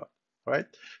talking about. Right?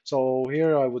 So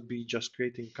here I would be just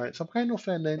creating some kind of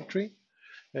an entry.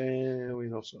 And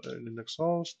we also Linux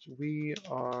host. We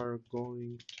are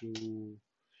going to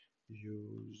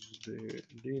use the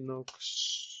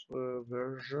Linux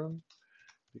version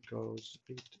because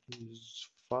it is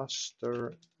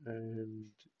faster and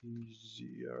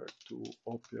easier to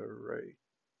operate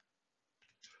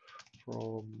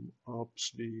from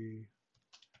OPSD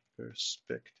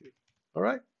perspective. All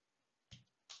right.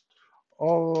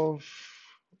 All of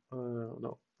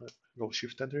no, go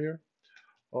Shift Enter here.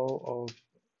 All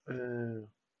of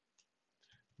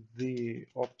the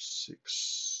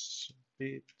OPS6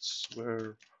 bits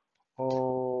were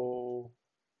already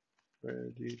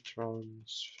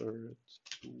transferred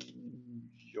to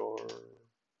your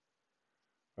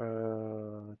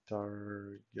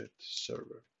target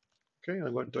server. Okay,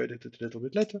 I'm going to edit it a little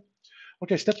bit later.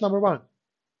 Okay, step number one.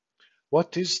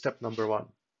 What is step number one?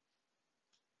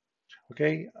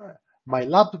 Okay, my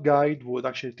lab guide would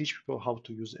actually teach people how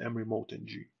to use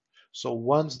mRemoteNG. So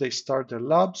once they start their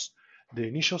labs, the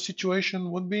initial situation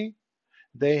would be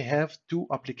they have two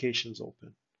applications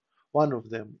open. One of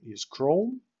them is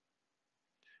Chrome,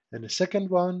 and the second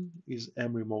one is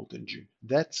mRemoteNG.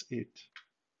 That's it.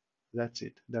 That's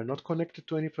it. They're not connected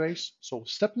to any place. So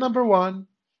step number one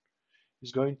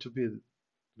is going to be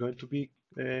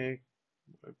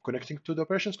connecting to the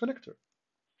operations connector.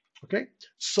 Okay.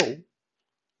 So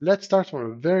let's start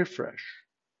from a very fresh.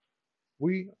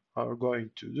 We are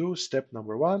going to do step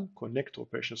number one: connect to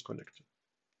operations connector.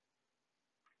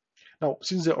 Now,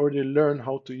 since they already learned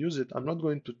how to use it, I'm not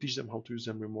going to teach them how to use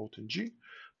mRemoteNG,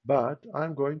 but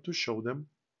I'm going to show them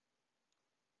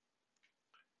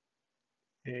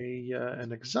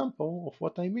an example of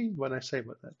what I mean when I say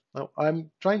about that. Now, I'm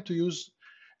trying to use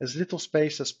as little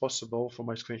space as possible for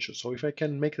my screenshots. So if I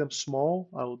can make them small,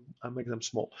 I'll make them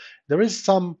small. There is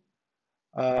some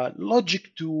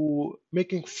logic to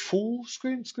making full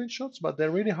screenshots, but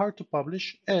they're really hard to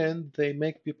publish, and they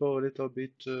make people a little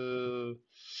bit,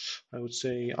 I would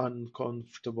say,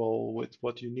 uncomfortable with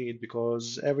what you need,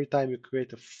 because every time you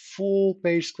create a full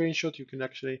page screenshot, you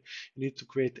need to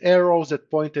create arrows that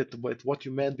point at what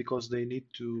you meant, because they need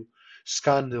to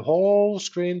scan the whole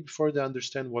screen before they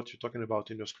understand what you're talking about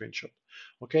in your screenshot.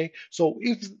 Okay, so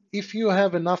if you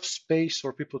have enough space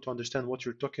for people to understand what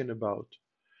you're talking about,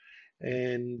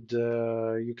 and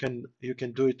you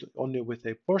can do it only with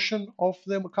a portion of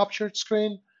the captured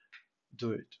screen,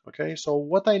 do it. Okay, so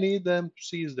what I need them to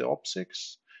see is the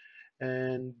op6,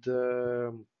 and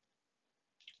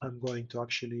I'm going to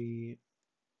actually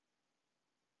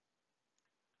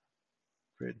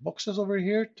create boxes over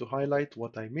here to highlight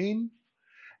what I mean,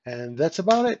 and that's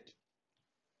about it.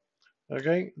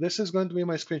 Okay, this is going to be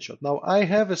my screenshot. Now I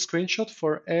have a screenshot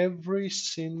for every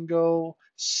single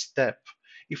step.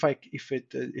 If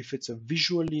it's a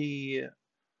visually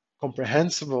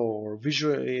comprehensible or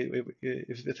visual,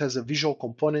 if it has a visual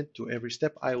component to every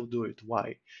step, I will do it.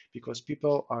 Why? Because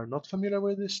people are not familiar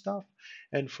with this stuff,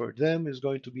 and for them it's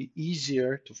going to be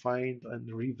easier to find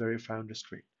and re-verify on the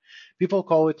screen. People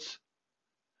call it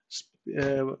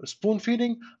spoon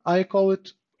feeding. I call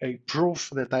it a proof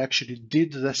that I actually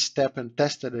did the step and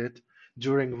tested it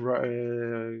during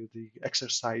the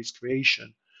exercise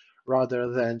creation, rather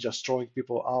than just throwing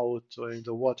people out in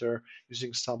the water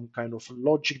using some kind of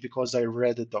logic because I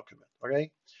read a document.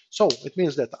 Okay, so it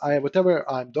means that whatever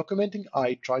I'm documenting,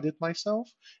 I tried it myself,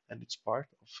 and it's part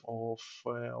of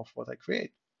what I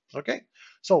create. Okay,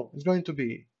 so it's going to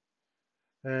be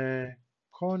uh,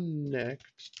 connect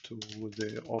to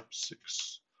the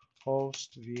OP6 host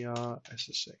via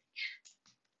SSH.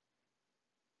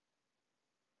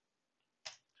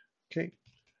 Okay,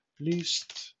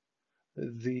 list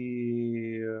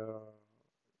the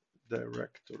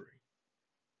directory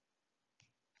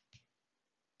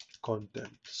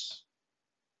contents.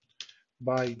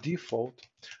 By default,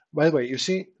 by the way, you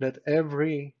see that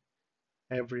every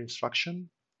instruction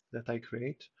that I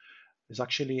create is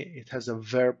actually, it has a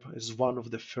verb as one of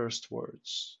the first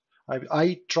words.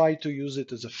 I try to use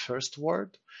it as a first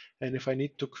word, and if I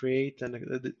need to create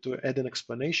and to add an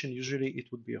explanation, usually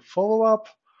it would be a follow-up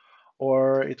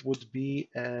or it would be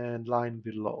a line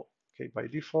below. Okay, by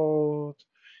default,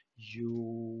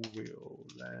 you will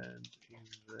land in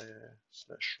the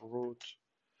 /root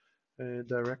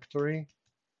directory.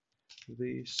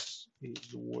 This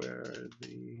is where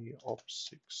the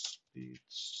op6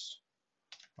 bits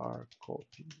are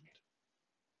copied.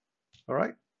 All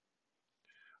right.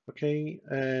 Okay,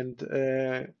 and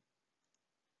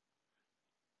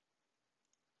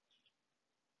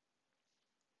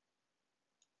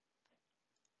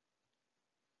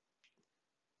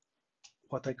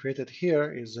what I created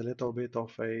here is a little bit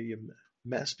of a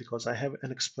mess because I have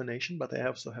an explanation, but I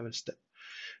also have a step.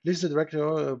 List the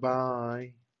directory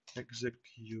by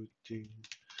executing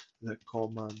the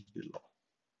command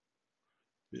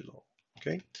below.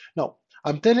 Okay. Now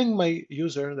I'm telling my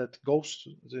user that goes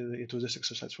into this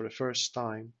exercise for the first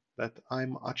time that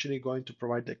I'm actually going to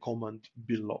provide the command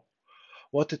below.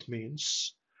 What it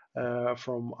means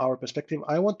from our perspective,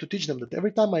 I want to teach them that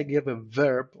every time I give a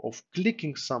verb of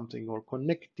clicking something or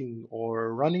connecting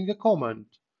or running a command,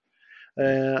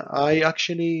 I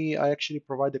actually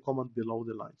provide the command below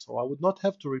the line. So I would not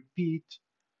have to repeat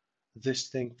this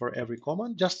thing for every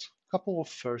command, just a couple of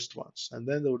first ones, and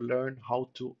then they will learn how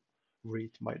to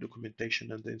read my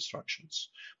documentation and the instructions.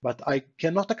 But I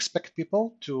cannot expect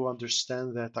people to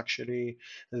understand that actually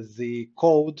the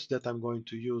code that I'm going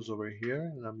to use over here,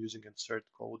 and I'm using insert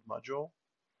code module.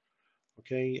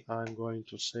 Okay, I'm going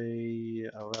to say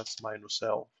that's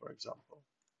 -L, for example.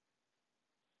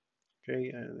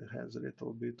 Okay, and it has a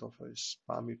little bit of a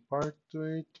spammy part to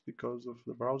it because of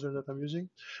the browser that I'm using.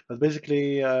 But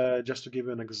basically, just to give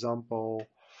you an example,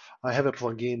 I have a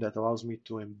plugin that allows me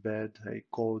to embed a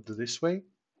code this way,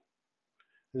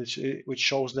 which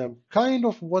shows them kind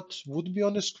of what would be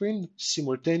on the screen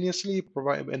simultaneously,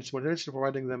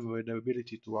 providing them with the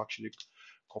ability to actually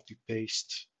copy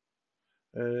paste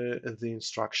the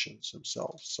instructions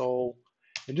themselves. So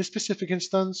in this specific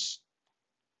instance,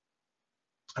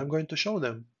 I'm going to show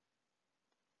them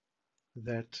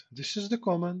that this is the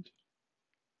command,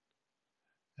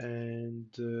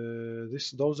 and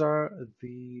those are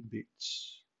the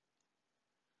bits.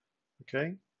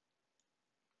 Okay,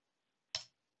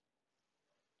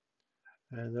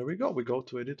 and there we go. We go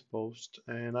to edit post,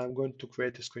 and I'm going to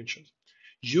create a screenshot.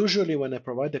 Usually when I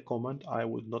provide a command, I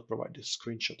would not provide a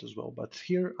screenshot as well, but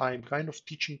here I'm kind of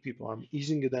teaching people, I'm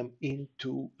easing them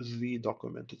into the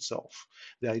document itself.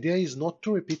 The idea is not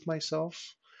to repeat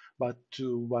myself, but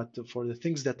for the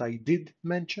things that I did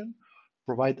mention,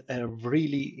 provide a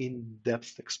really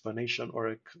in-depth explanation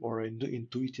or an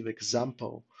intuitive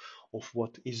example of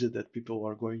what is it that people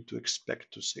are going to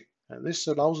expect to see. And this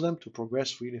allows them to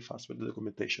progress really fast with the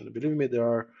documentation. Believe me,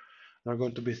 there are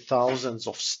going to be thousands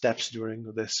of steps during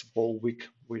this whole week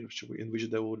in which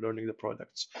they will be learning the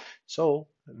products. So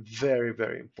very,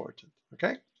 very important.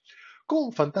 Okay,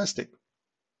 cool, fantastic.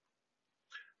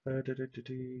 And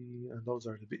those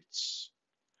are the bits.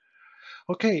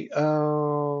 Okay,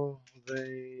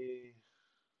 they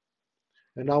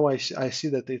And now I see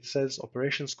that it says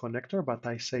operations connector, but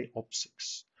I say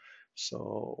OP6.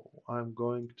 So I'm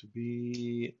going to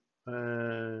be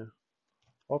OP6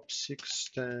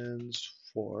 stands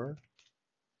for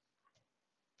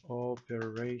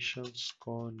operations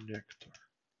connector.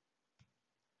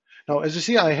 Now, as you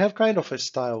see, I have kind of a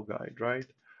style guide, right?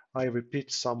 I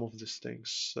repeat some of these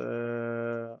things.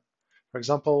 For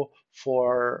example,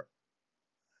 for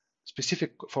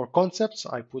concepts,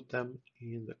 I put them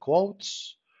in the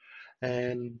quotes.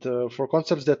 And for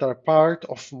concepts that are part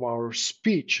of our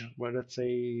speech, well, let's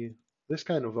say this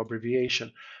kind of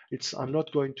abbreviation, I'm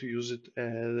not going to use it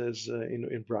as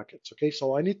in brackets. Okay,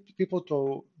 so I need people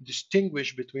to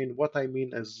distinguish between what I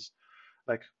mean as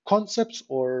like concepts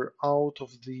or out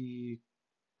of the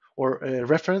or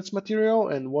reference material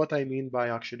and what I mean by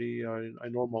actually a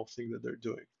normal thing that they're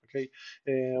doing. Okay,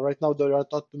 right now there are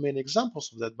not too many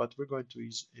examples of that, but we're going to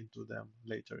ease into them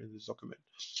later in this document.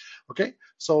 Okay,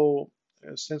 so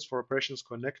it stands for operations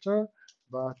connector,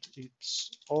 but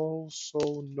it's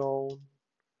also known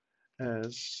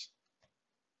as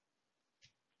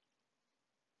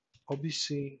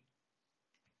OBC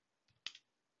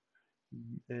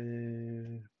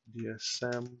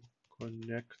DSM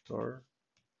connector.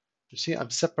 You see, I'm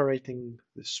separating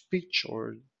the speech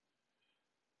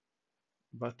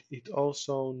but it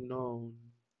also known,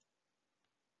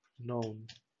 no,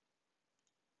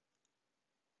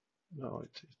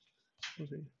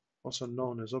 it's also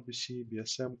known as OBC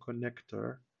BSM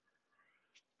connector.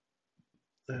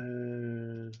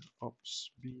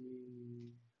 Ops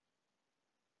B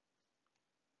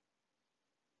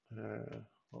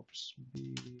Ops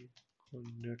B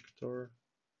connector,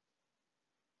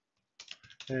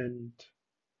 and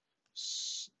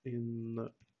in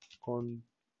context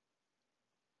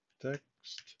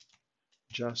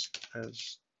just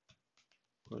as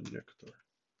connector.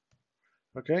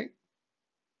 Okay,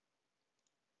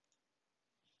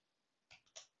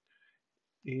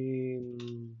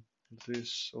 in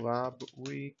this lab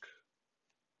week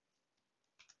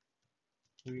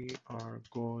we are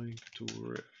going to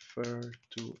refer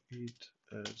to it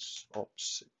as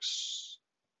OP6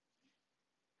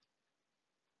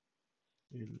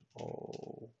 in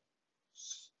all.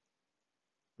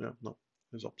 Yeah, no,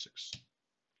 as OP6.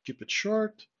 Keep it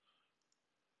short,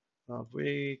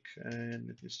 week, and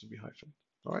it needs to be hyphen.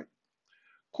 All right,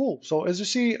 cool. So as you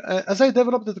see, as I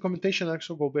develop the documentation, I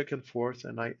actually go back and forth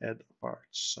and I add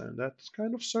parts, and that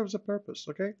kind of serves a purpose.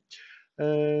 Okay.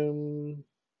 Um,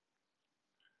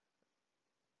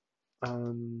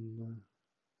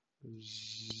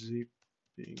 Unzipping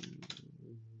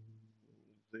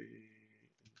the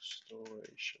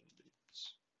installation bits.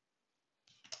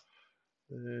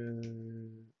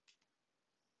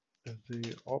 The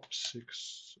OP6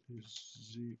 is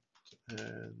zipped,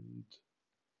 and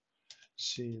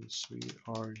since we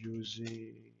are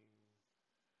using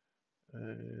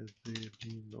the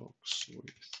Linux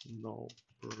with no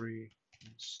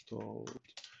pre-installed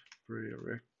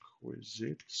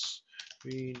prerequisites,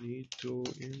 we need to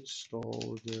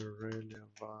install the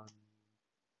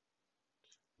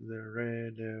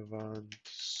relevant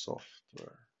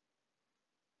software.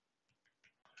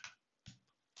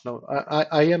 Now,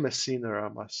 I am a sinner, I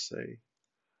must say,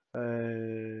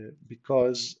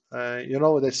 because you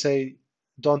know they say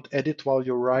don't edit while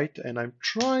you write, and I'm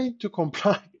trying to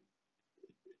comply.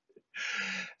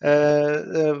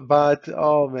 But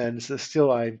oh man, so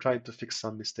still I'm trying to fix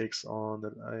some mistakes on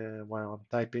while I'm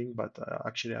typing, but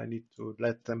actually I need to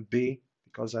let them be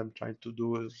because I'm trying to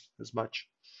do as much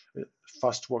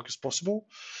fast work as possible.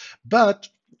 But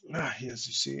as you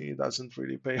see, it doesn't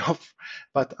really pay off.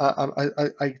 But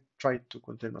I try to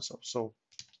contain myself. So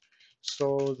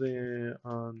the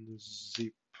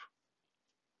unzip.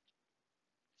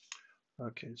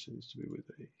 Okay, so it needs to be with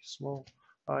a small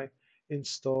I.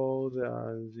 Install the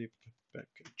unzip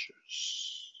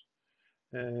packages.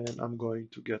 And I'm going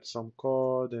to get some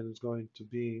code, and it's going to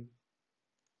be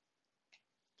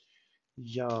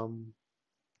yum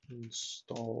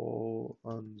install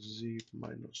unzip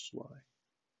 -y.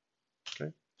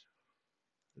 Okay,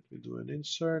 let me do an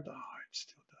insert. Oh, it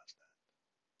still does that.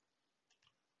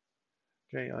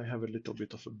 Okay, I have a little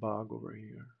bit of a bug over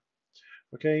here.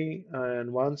 Okay,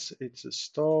 and once it's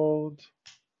installed,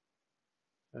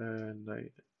 and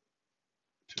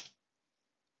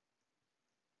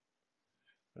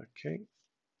okay,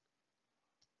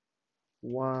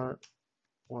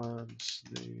 once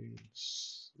the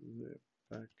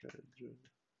package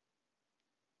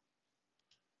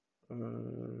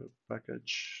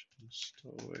package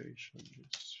installation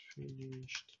is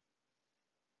finished.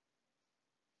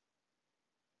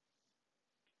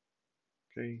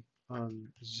 Okay,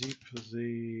 unzip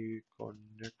the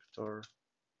connector,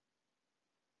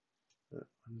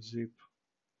 unzip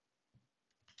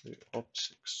the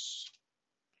OPS6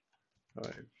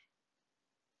 drive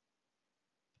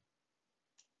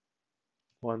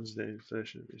once the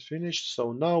installation is finished.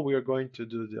 So now we are going to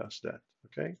do just that,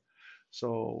 okay?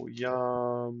 So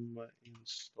yum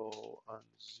install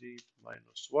unzip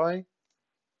 -y,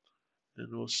 and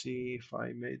we'll see if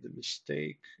I made a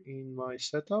mistake in my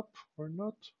setup or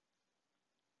not.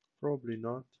 Probably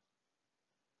not.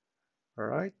 All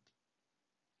right.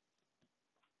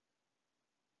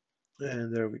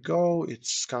 And there we go. It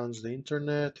scans the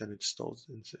internet and it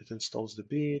installs the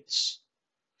bits.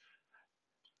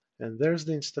 And there's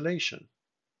the installation.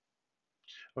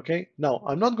 Okay. Now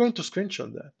I'm not going to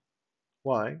screenshot that.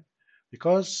 Why?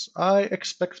 Because I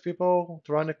expect people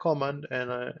to run a command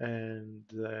and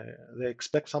they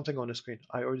expect something on the screen.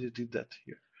 I already did that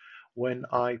here. When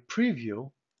I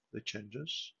preview the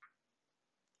changes,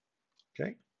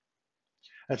 okay,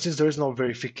 and since there is no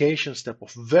verification step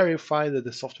of verify that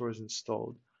the software is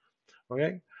installed,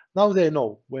 okay, now they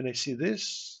know when I see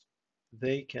this,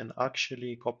 they can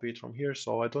actually copy it from here,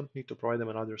 so I don't need to provide them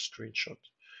another screenshot.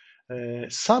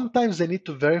 Sometimes they need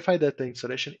to verify that the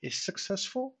installation is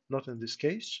successful, not in this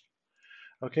case.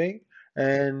 Okay,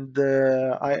 and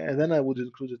then I would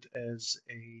include it as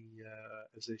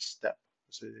a step,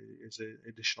 as a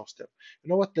additional step. You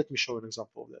know what? Let me show an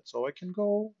example of that. So I can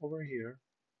go over here,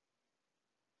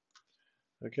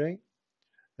 okay,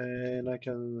 and I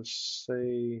can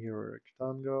say here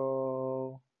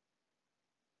rectangle,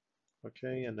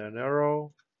 okay, and an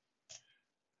arrow,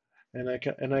 and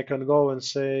I can go and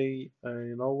say,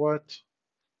 you know what,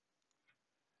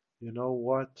 you know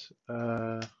what.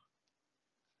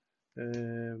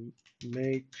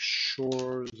 Make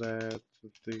sure that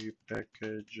the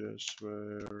packages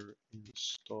were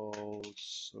installed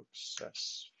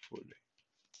successfully,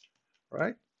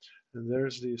 right? And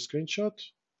there's the screenshot.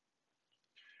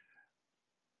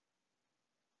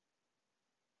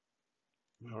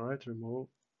 All right, remove.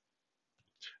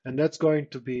 And that's going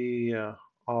to be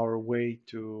our way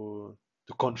to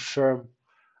confirm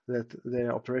that the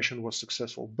operation was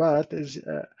successful. But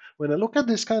when I look at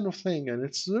this kind of thing, and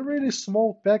it's a really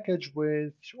small package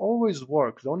which always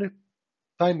works. The only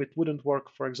time it wouldn't work,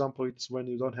 for example, it's when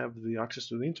you don't have the access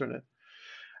to the internet.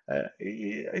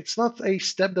 It's not a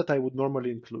step that I would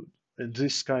normally include in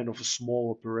this kind of a small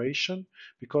operation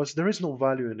because there is no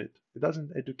value in it. It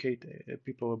doesn't educate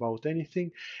people about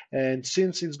anything. And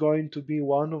since it's going to be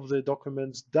one of the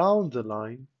documents down the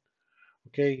line,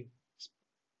 okay,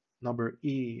 number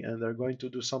E, and they're going to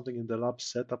do something in the lab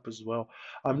setup as well.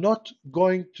 I'm not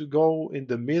going to go in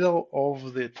the middle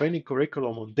of the training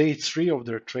curriculum on day 3 of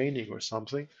their training or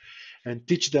something and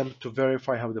teach them to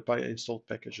verify how the installed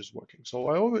package is working. So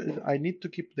I need to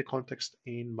keep the context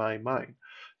in my mind.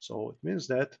 So it means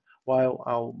that while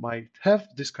I might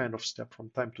have this kind of step from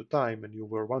time to time, and you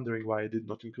were wondering why I did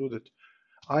not include it,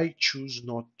 I choose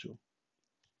not to.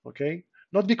 Okay?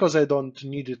 Not because I don't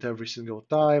need it every single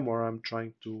time or I'm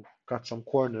trying to cut some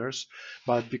corners,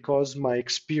 but because my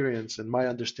experience and my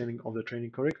understanding of the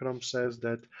training curriculum says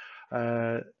that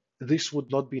this would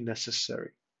not be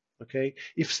necessary. Okay,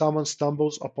 if someone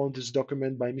stumbles upon this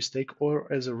document by mistake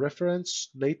or as a reference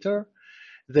later,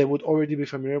 they would already be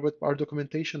familiar with our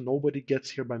documentation. Nobody gets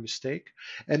here by mistake.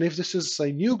 And if this is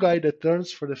a new guy that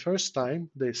learns for the first time,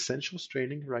 the essentials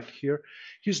training right here,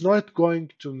 he's not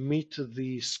going to meet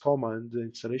this command, the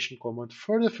installation command,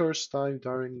 for the first time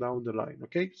during down the line.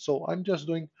 Okay, so I'm just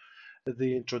doing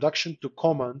the introduction to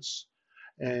commands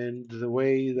and the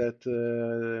way that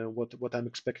what I'm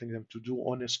expecting them to do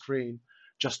on a screen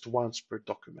just once per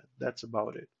document. That's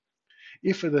about it.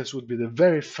 If this would be the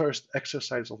very first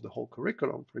exercise of the whole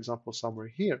curriculum, for example, somewhere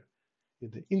here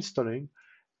in the installing,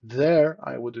 there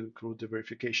I would include the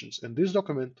verifications. In this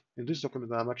document,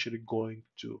 I'm actually going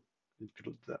to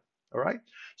include them. All right.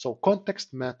 So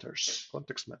context matters.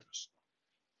 Context matters.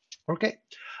 Okay.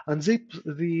 Unzip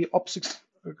the OPS6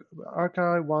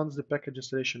 archive once the package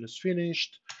installation is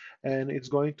finished, and it's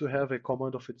going to have a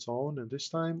command of its own. And this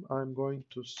time I'm going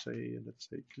to say, let's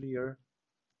say clear.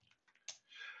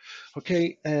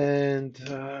 Okay, and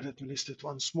let me list it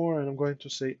once more, and I'm going to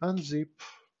say unzip.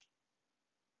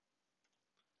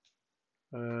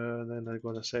 Then I'm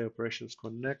going to say operations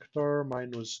connector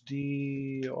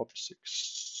 -d op6.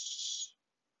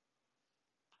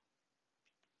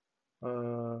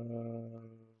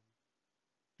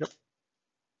 Yep,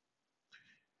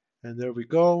 and there we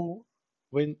go.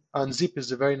 When unzip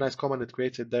is a very nice command that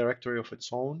creates a directory of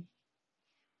its own.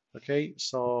 Okay,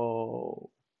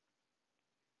 so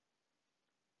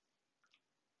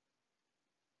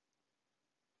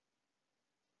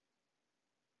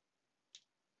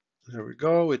There we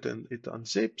go. It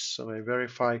unzips. So I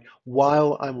verify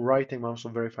while I'm writing. I'm also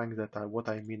verifying that what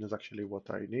I mean is actually what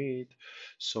I need.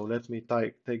 So let me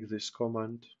take this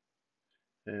command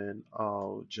and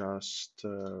I'll just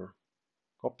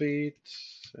copy it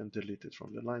and delete it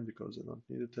from the line because I don't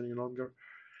need it any longer.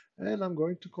 And I'm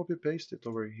going to copy paste it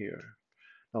over here.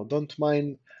 Now don't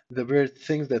mind the weird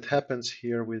things that happens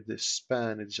here with this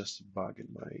span. It's just a bug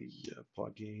in my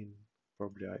plugin.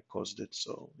 Probably I caused it.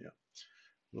 So yeah.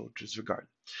 We'll disregard.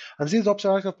 And these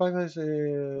optional packages,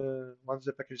 once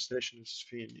the package installation is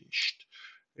finished,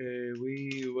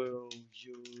 we will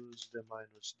use the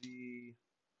 -d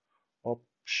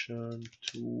option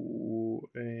to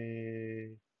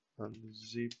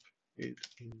unzip it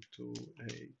into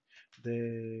a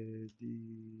dedicated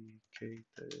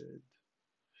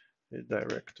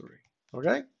directory.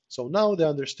 Okay, so now they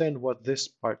understand what this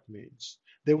part means.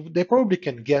 They probably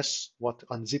can guess what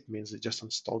unzip means. They just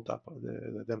installed up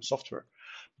them software,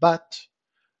 but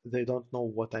they don't know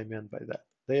what I meant by that.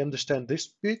 They understand this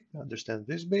bit, understand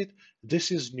this bit. This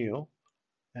is new,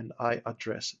 and I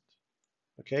address it.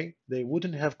 Okay, they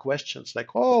wouldn't have questions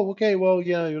like, oh, okay, well,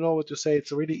 yeah, you know what to say.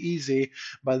 It's really easy,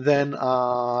 but then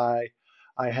I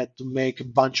had to make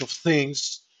a bunch of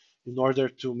things in order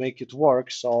to make it work.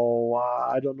 So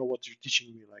I don't know what you're teaching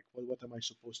me. Like, what am I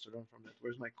supposed to learn from that?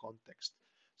 Where's my context?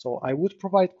 So I would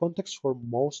provide context for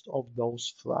most of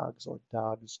those flags or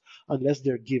tags, unless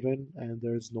they're given and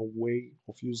there's no way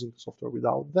of using software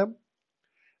without them.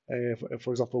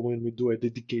 For example, when we do a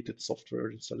dedicated software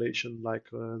installation like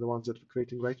the ones that we're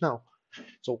creating right now.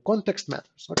 So context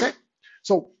matters, okay?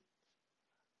 So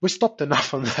we stopped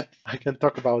enough on that. I can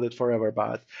talk about it forever,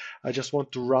 but I just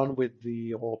want to run with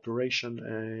the operation,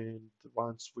 and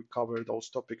once we cover those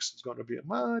topics, it's going to be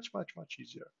much, much, much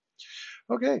easier.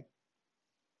 Okay,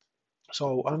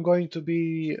 so I'm going to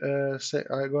be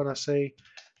I'm gonna say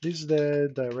this is the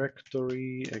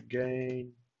directory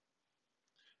again.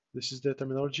 This is the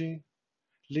terminology.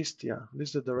 List, yeah,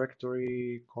 list the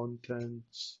directory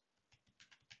contents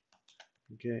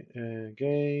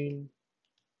again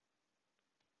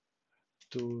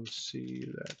to see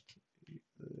that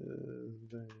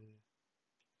the,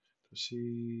 to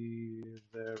see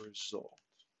the result.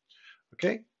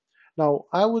 Okay, now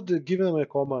I would give them a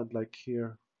command like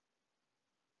here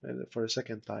for a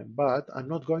second time, but I'm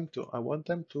not going to. I want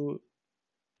them to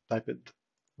type it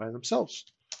by themselves.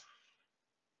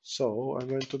 So I'm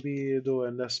going to be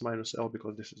doing s minus l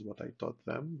because this is what I taught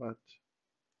them, but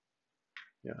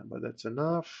yeah, but that's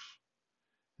enough.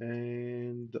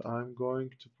 And I'm going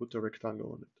to put a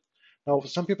rectangle on it. Now,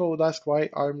 some people would ask why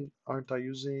aren't I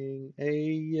using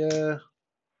a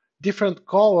different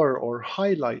color or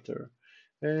highlighter?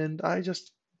 And I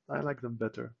like them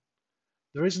better.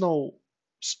 There is no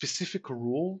specific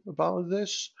rule about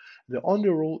this. The only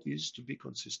rule is to be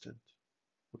consistent.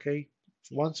 Okay,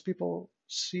 once people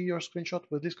see your screenshot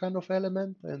with this kind of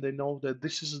element and they know that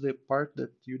this is the part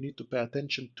that you need to pay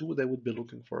attention to, they would be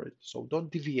looking for it. So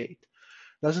don't deviate.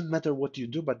 Doesn't matter what you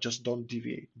do, but just don't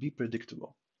deviate. Be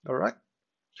predictable. All right.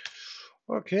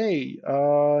 Okay.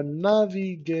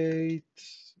 Navigate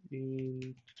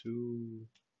into.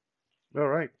 All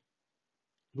right.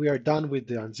 We are done with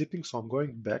the unzipping, so I'm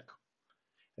going back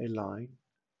a line,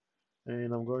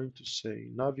 and I'm going to say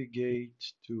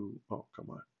navigate to. Oh, come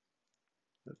on.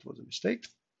 That was a mistake.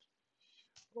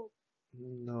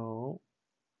 No.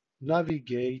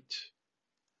 Navigate,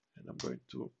 and I'm going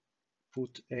to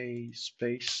put a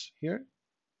space here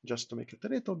just to make it a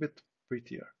little bit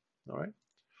prettier. All right.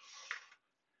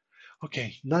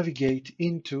 Okay, navigate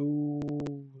into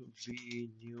the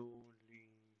newly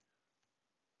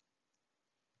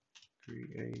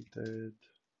created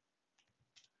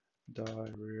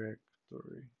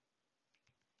directory.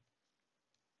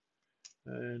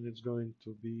 And it's going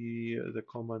to be, the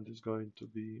command is going to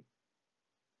be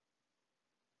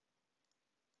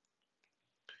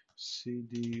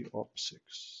cd op6.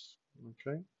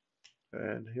 Okay,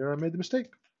 and here I made a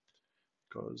mistake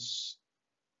because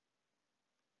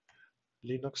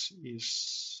Linux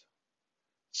is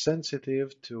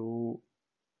sensitive to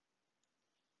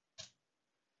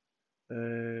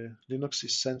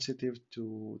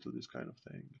this kind of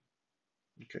thing.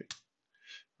 Okay,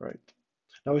 right.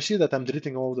 Now we see that I'm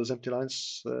deleting all those empty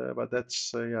lines, but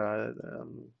that's yeah,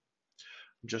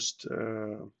 just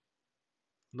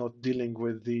not dealing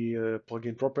with the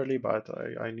plugin properly. But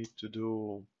I need to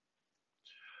do,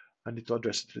 I need to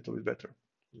address it a little bit better.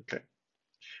 Okay,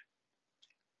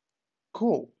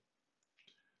 cool.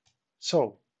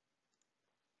 So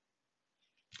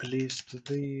list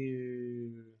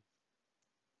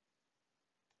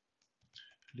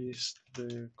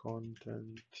the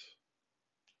content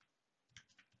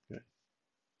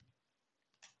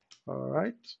All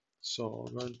right. So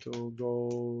I'm going to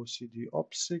go cd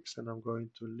op6 and I'm going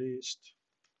to list.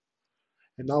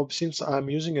 And now since I'm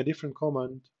using a different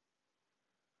command,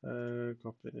 I'm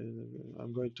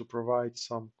going to provide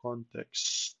some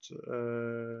context.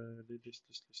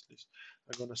 List.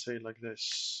 I'm going to say like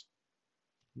this.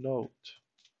 Note.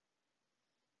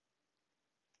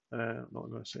 No,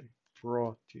 I'm going to say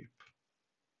pro tip.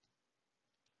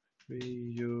 We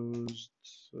used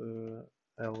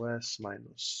ls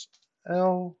minus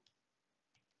l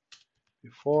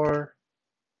before.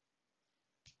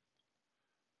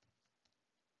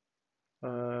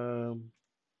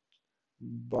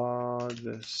 But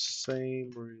the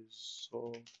same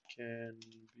result can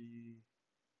be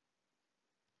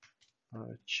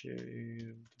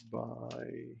achieved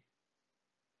by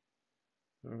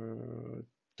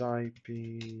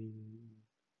typing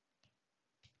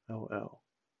LL.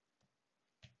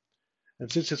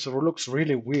 And since it looks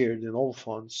really weird in all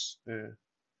fonts,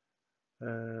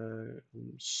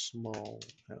 small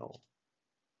l,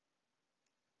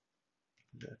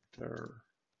 letter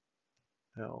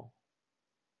L.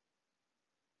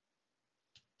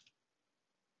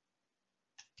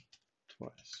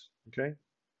 Twice, okay?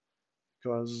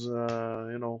 Because,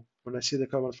 when I see the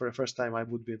command for the first time, I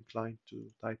would be inclined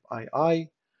to type II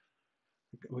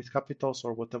with capitals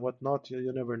or whatnot.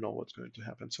 You never know what's going to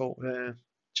happen. So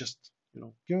just,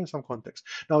 giving some context.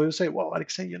 Now you say, well,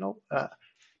 Alexei,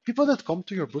 people that come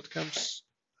to your bootcamps,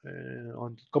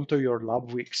 come to your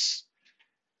lab weeks,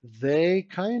 they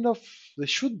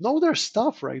should know their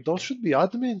stuff, right? Those should be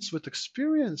admins with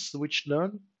experience which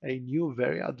learn a new,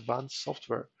 very advanced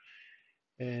software.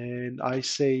 And I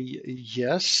say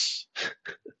yes,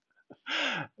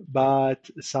 but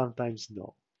sometimes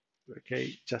no.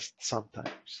 Okay, just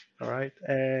sometimes. All right.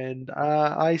 And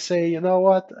I say, you know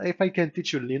what? If I can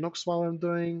teach you Linux while I'm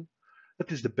doing, at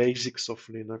least the basics of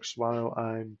Linux while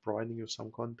I'm providing you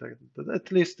some content,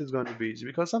 at least it's going to be easy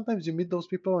because sometimes you meet those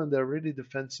people and they're really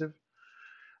defensive,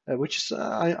 which is,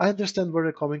 I understand where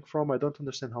they're coming from. I don't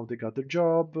understand how they got the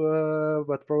job,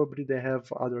 but probably they have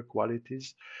other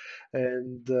qualities.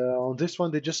 And on this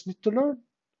one, they just need to learn.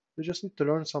 They just need to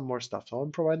learn some more stuff. So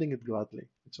I'm providing it gladly.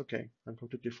 It's okay. I'm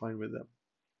completely fine with them.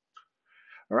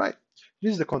 All right.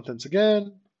 This is the contents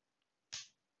again.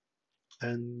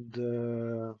 And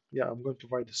yeah, I'm going to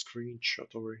provide a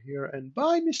screenshot over here. And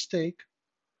by mistake,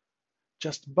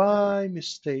 just by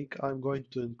mistake, I'm going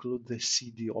to include the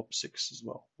cd op6 as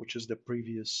well, which is the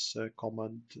previous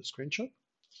command screenshot.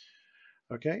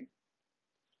 Okay.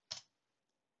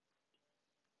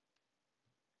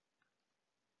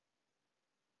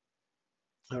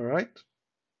 All right.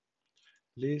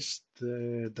 List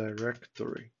the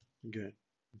directory again.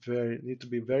 Need to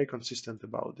be very consistent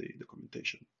about the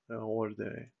documentation or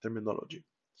the terminology.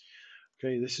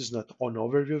 Okay, this is not an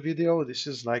overview video. This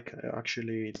is like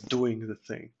actually doing the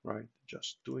thing, right?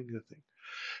 Just doing the thing.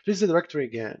 List the directory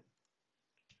again.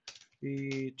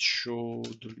 It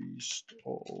should list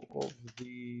all of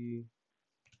the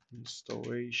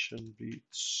installation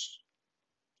bits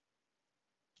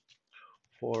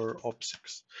for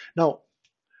OP6. Now,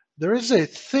 there is a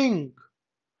thing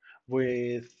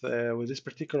with this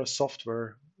particular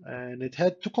software, and it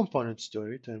had two components to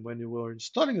it. And when you were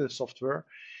installing the software,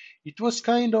 it was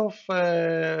kind of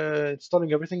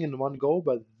installing everything in one go,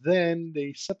 but then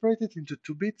they separate it into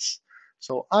two bits.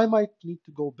 So I might need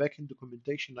to go back in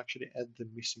documentation and actually add the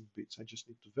missing bits. I just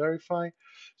need to verify.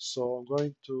 So I'm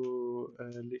going to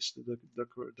list the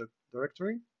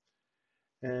directory.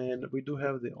 And we do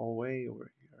have the OA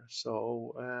over here.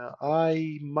 So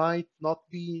I might not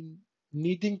be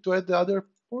needing to add the other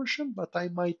portion, but I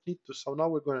might need to. So now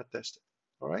we're going to test it.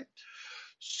 All right.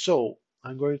 So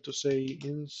I'm going to say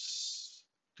installing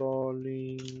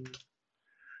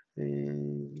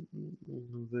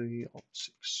the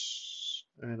op6,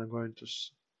 and I'm going to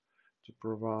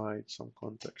provide some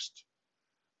context.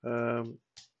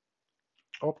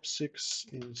 Op6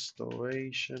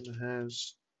 installation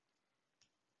has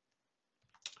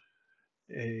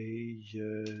a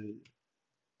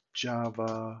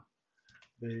Java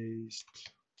based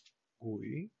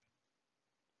GUI,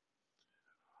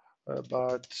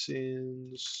 but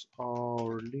since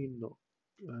our Linux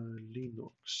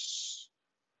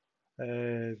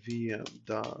VM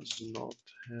does not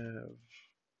have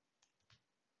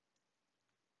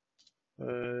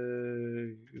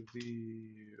the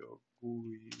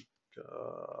GUI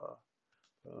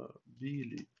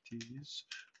abilities,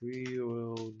 we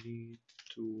will need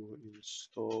to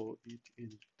install it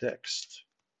in text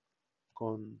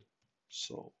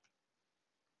console.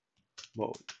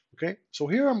 mode. Okay, so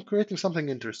here I'm creating something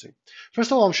interesting.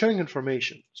 First of all, I'm sharing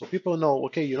information so people know,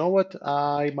 okay, you know what?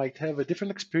 I might have a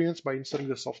different experience by installing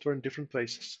the software in different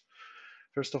places.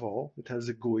 First of all, it has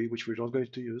a GUI, which we're not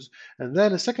going to use. And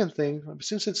then a second thing,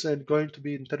 since it's going to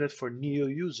be intended for new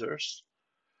users,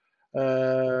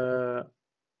 uh,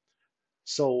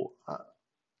 so it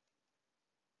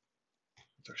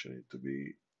actually need to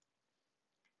be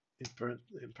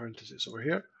in parentheses over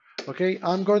here. Okay,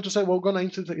 I'm going to say we're going to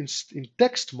enter in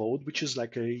text mode, which is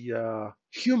like a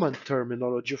human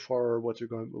terminology for what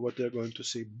they're going to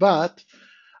see. But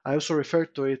I also refer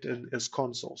to it as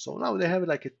console. So now they have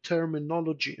like a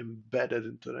terminology embedded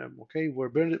into them. Okay,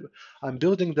 I'm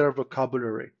building their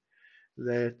vocabulary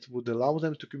that would allow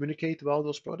them to communicate about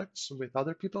those products with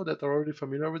other people that are already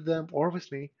familiar with them or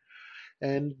with me,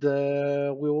 and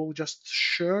we will just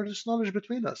share this knowledge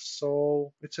between us.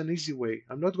 So it's an easy way.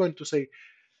 I'm not going to say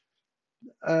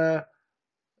uh,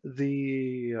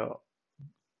 the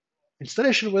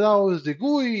installation without the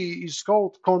GUI is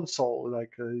called console,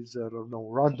 like is a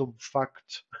random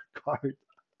fact card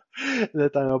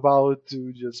that I'm about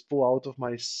to just pull out of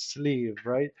my sleeve,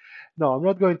 right? No, I'm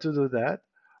not going to do that.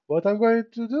 What I'm going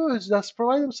to do is just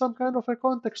provide them some kind of a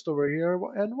context over here,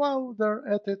 and while they're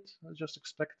at it, I just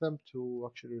expect them to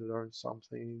actually learn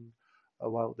something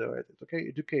while they're at it. Okay,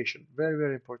 education, very,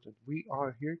 very important. We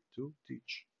are here to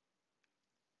teach.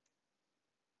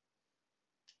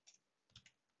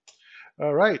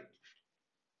 All right.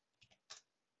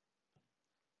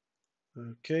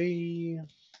 Okay.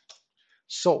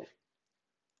 So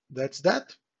that's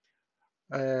that.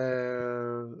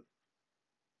 Uh,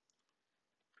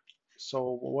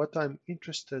 so what I'm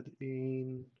interested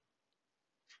in,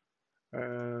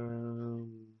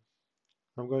 um,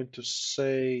 I'm going to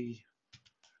say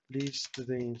list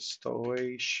the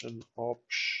installation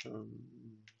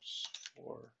options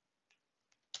for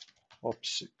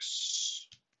OP6.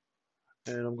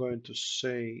 And I'm going to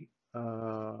say,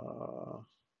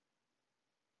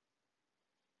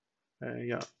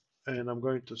 yeah, and I'm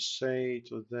going to say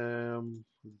to them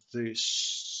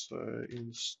this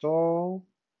install,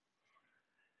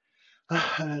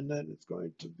 and then it's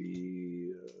going to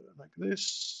be like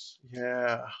this.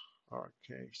 Yeah,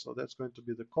 okay, so that's going to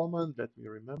be the command. Let me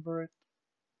remember it.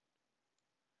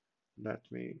 Let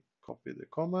me copy the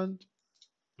command,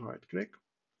 right click,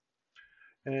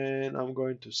 and I'm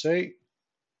going to say,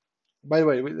 by the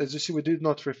way, as you see, we did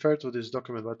not refer to this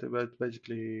document, but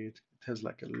basically it has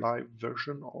like a live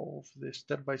version of the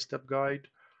step-by-step guide,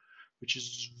 which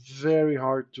is very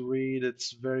hard to read.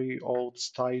 It's very old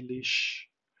stylish,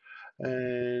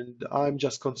 and I'm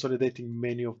just consolidating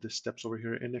many of the steps over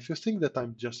here. And if you think that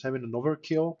I'm just having an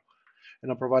overkill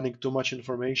and I'm providing too much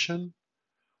information,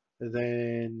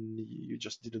 then you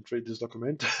just didn't read this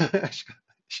document.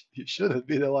 You shouldn't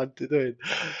be the one to do it.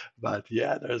 But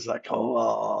yeah, there's like a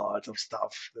lot of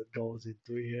stuff that goes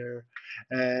into here.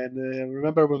 And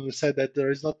remember when we said that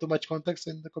there is not too much context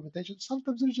in the documentation?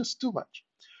 Sometimes there's just too much.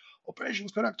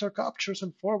 Operations character captures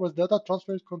and forwards data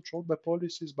transfer is controlled by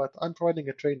policies, but I'm providing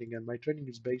a training, and my training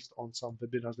is based on some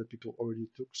webinars that people already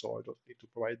took, so I don't need to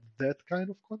provide that kind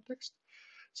of context.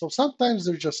 So sometimes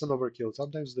there's just an overkill.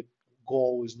 Sometimes the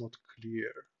goal is not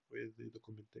clear with the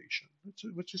documentation,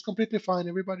 which is completely fine.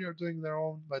 Everybody are doing their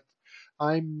own, but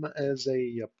I'm as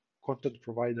a content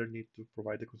provider need to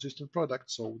provide a consistent product.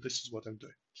 So this is what I'm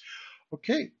doing.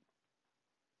 Okay,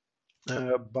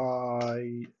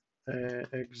 by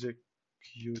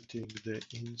executing the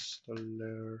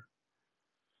installer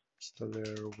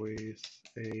with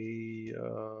a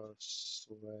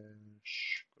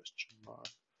slash question mark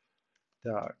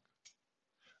tag.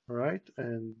 All right,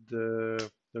 and there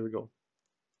we go.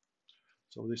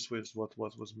 So this was what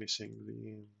was missing.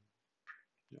 The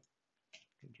yeah,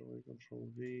 Control A, Control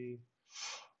V.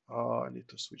 I need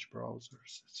to switch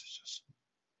browsers. It's just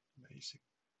amazing.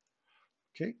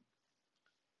 Okay,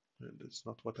 and that's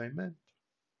not what I meant.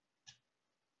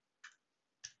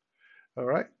 All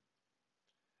right,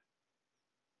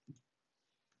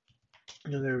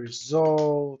 and the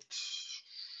result.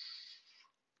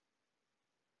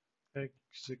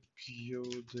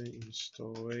 Execute the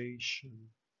installation.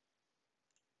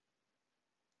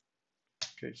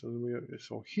 Okay,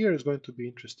 so here is going to be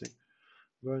interesting.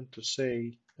 I'm going to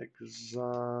say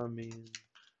examine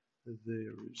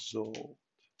the result.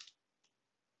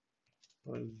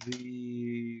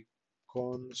 The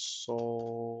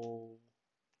console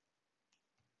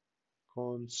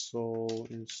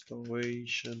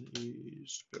installation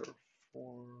is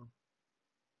performed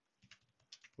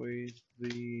with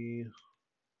the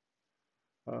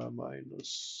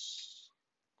minus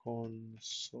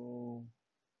console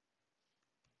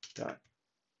tag.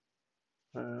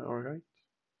 All right,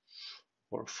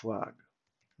 or flag.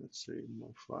 Let's say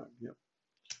more flag. Yeah.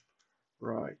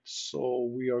 Right. So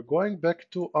we are going back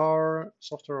to our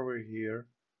software over here.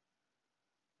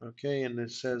 Okay, and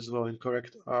it says, well,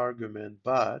 incorrect argument,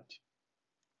 but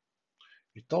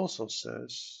it also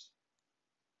says,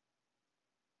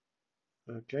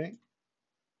 okay,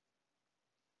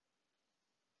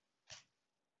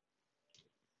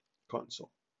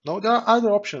 console. Now there are other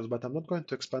options, but I'm not going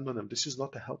to expand on them. This is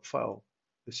not a help file.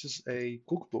 This is a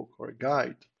cookbook or a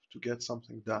guide to get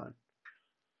something done.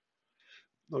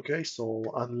 Okay, so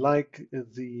unlike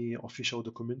the official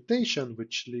documentation,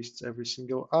 which lists every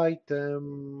single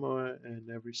item and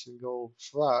every single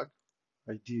flag,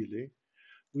 ideally,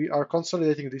 we are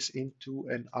consolidating this into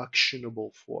an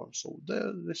actionable form. So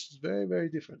this is very, very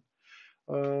different.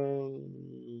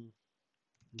 Um,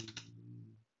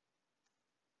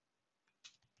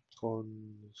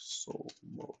 console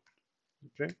mode.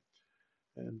 Okay,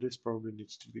 and this probably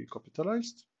needs to be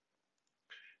capitalized.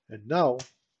 And now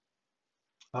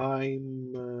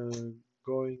I'm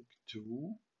going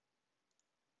to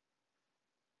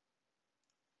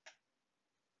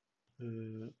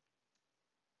uh,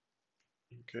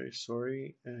 okay,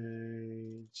 sorry,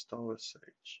 install sh.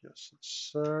 Yes,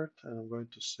 insert, and I'm going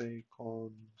to say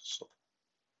console.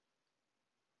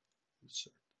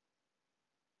 Insert.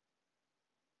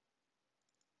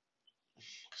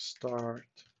 Start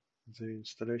the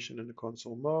installation in the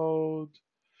console mode.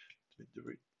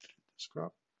 Delete this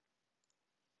crap.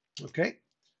 Okay,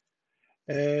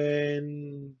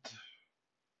 and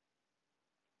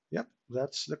yep,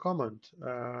 that's the command.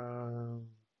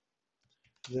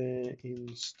 The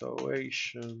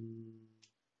installation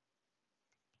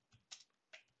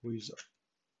wizard.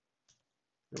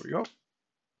 There we go.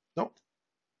 No,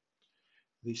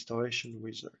 the installation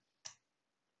wizard.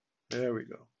 There we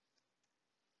go.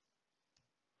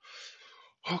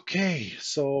 Okay,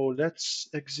 so let's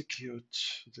execute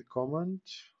the command.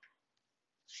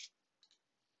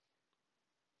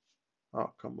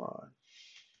 Oh, come on.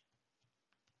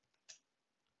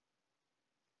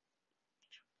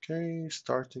 Okay,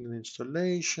 starting the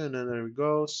installation, and there we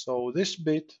go. So this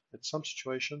bit, at some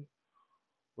situation,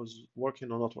 was working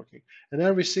or not working. And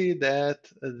then we see that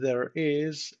there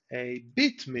is a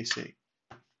bit missing.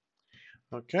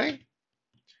 Okay,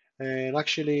 and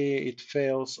actually it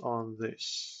fails on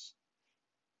this.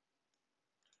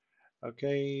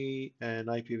 Okay, and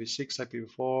IPv6,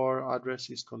 IPv4 address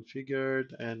is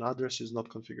configured and address is not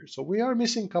configured. So we are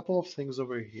missing a couple of things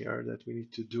over here that we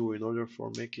need to do in order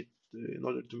to make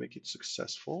it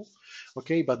successful.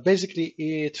 Okay, but basically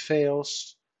it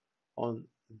fails on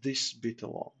this bit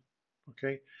alone.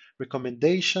 Okay,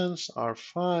 recommendations are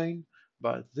fine,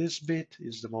 but this bit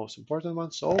is the most important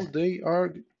one. So they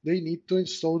need to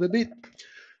install the bit.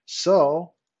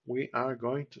 So we are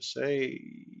going to say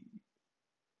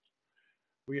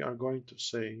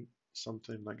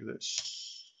something like this.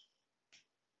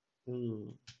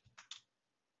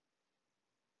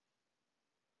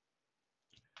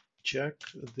 Check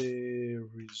the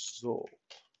result.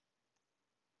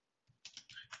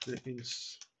 The,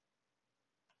 ins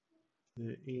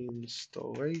the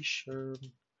installation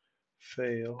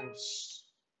fails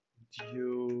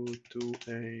due to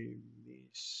a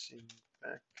missing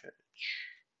package.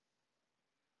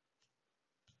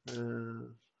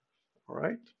 All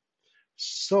right.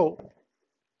 So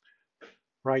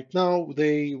right now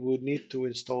they would need to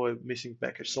install a missing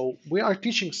package. So we are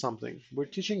teaching something. We're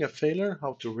teaching a failure,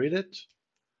 how to read it,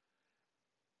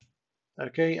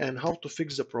 okay, and how to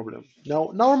fix the problem.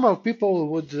 Now, normal people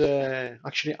would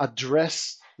actually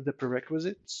address the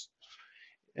prerequisites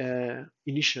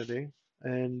initially,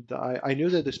 and I knew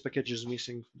that this package is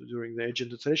missing during the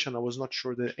agent installation. I was not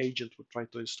sure the agent would try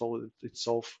to install it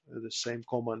itself, the same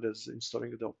command as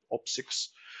installing the op6.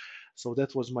 So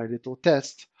that was my little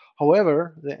test.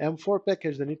 However, the M4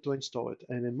 package, they need to install it.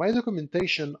 And in my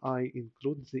documentation, I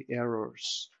include the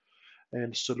errors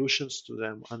and solutions to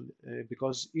them. And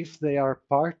because if they are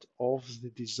part of the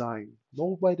design,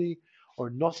 nobody or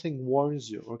nothing warns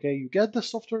you. Okay, you get the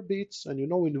software bits, and you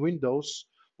know in Windows,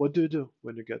 what do you do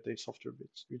when you get the software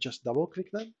bits? You just double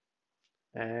click them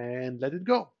and let it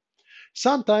go.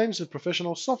 Sometimes with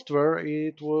professional software,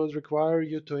 it would require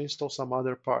you to install some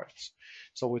other parts.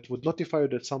 So it would notify you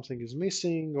that something is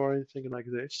missing or anything like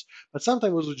this. But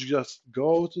sometimes it would just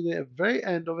go to the very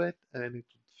end of it and it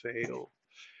would fail,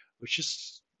 which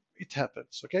is, it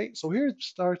happens. Okay, so here it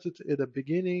started at the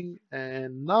beginning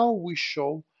and now we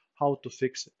show how to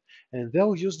fix it. And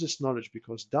they'll use this knowledge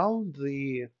because down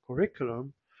the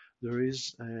curriculum, there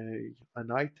is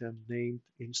an item named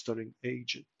installing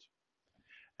agent.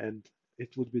 And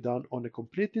It would be done on a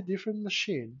completely different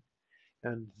machine,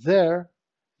 and there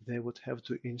they would have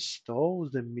to install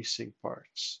the missing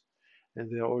parts, and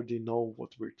they already know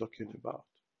what we're talking about.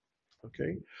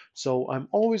 Okay, so I'm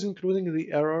always including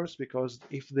the errors because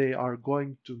if they are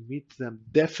going to meet them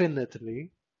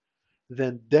definitely,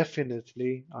 then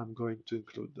definitely I'm going to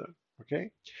include them.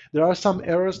 Okay, there are some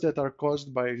errors that are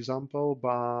caused, by example,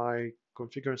 by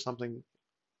configuring something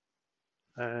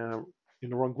uh, in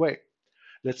the wrong way.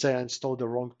 Let's say I installed the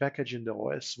wrong package in the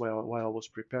OS while I was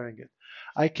preparing it.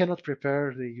 I cannot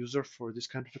prepare the user for this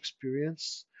kind of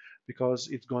experience because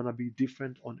it's gonna be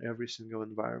different on every single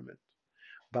environment.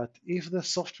 But if the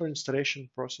software installation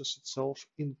process itself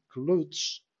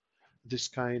includes this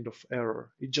kind of error,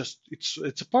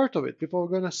 it's a part of it. People are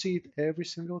gonna see it every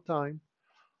single time.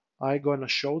 I gonna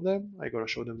show them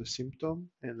the symptom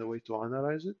and the way to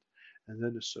analyze it, and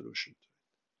then the solution.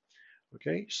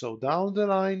 Okay, so down the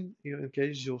line, in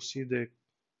case you'll see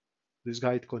this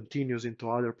guide continues into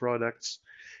other products,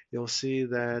 you'll see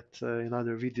that in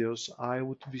other videos, I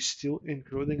would be still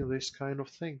including this kind of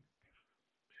thing.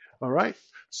 All right,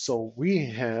 so we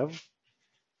have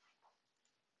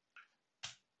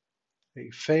a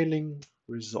failing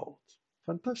result.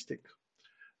 Fantastic.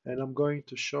 And I'm going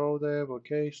to show them,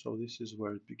 okay, so this is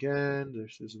where it began,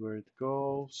 this is where it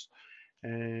goes,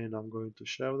 and I'm going to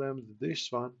show them that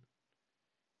this one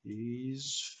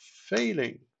is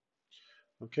failing.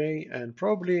 Okay, and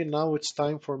probably now it's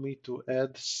time for me to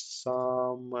add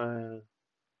some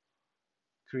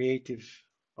creative,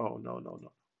 oh no,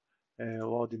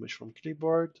 load image from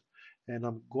clipboard, and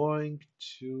I'm going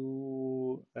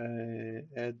to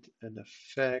add an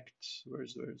effect.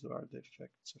 Where's are the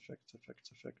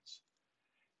effects?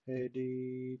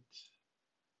 Edit.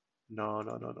 No.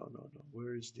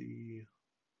 Where is the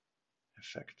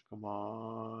effect? Come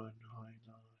on,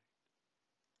 highlight,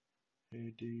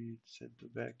 edit, send to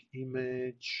back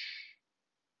image.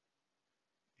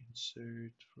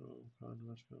 Insert from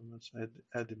canvas,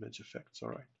 add image effects. All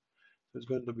right. So it's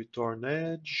going to be torn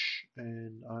edge,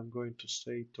 and I'm going to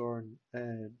say torn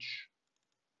edge,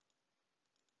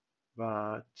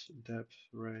 but depth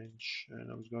range,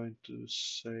 and I was going to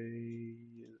say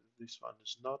this one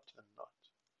is not and not.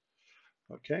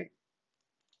 Okay.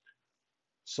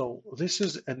 So this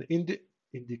is an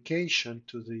indication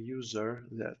to the user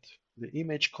that the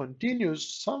image continues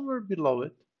somewhere below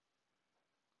it,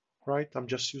 right? I'm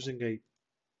just using a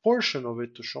portion of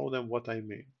it to show them what I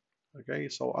mean. Okay,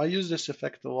 so I use this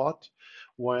effect a lot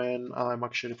when I'm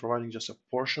actually providing just a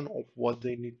portion of what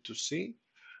they need to see,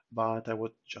 but I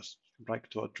would just like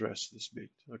to address this bit.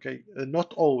 Okay,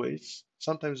 not always.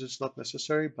 Sometimes it's not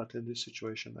necessary, but in this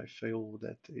situation, I feel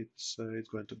that it's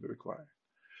going to be required.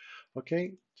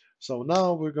 Okay, so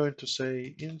now we're going to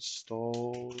say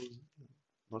install,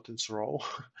 not install,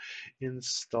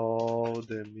 install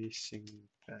the missing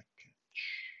package.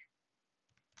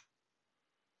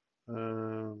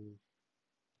 Um,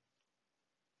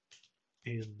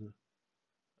 in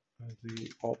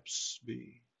the ops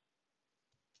B.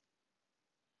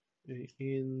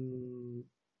 In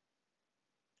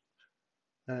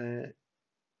uh,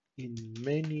 in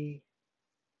many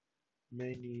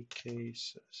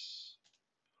cases,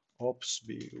 ops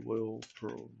B will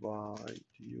provide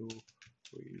you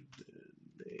with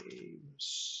the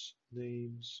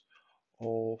names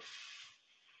of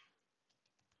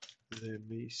the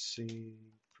missing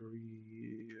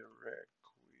prerequisites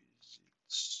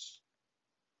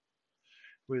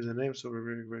with the names of the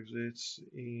prerequisites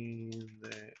in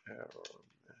the error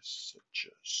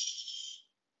messages.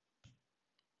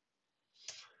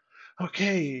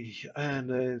 Okay, and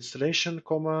the installation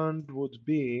command would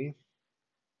be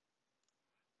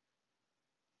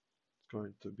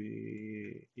going to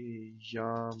be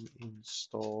yum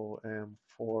install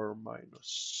m4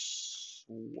 minus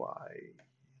y.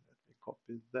 Let me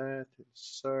copy that,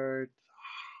 insert.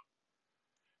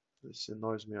 This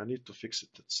annoys me, I need to fix it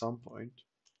at some point.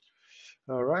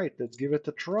 All right, let's give it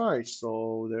a try.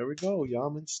 So there we go,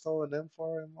 yum install an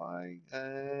m4 and y,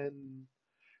 and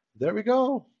there we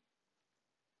go.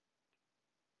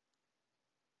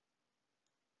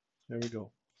 There we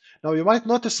go. Now you might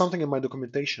notice something in my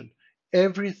documentation.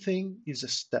 Everything is a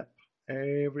step.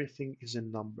 Everything is a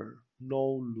number.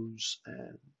 No loose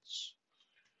ends.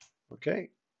 Okay?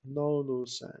 No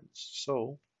loose ends.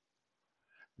 So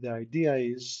the idea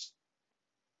is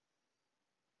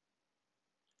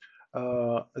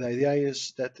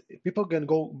that people can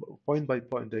go point by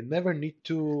point. They never need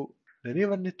to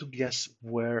guess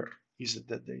where is it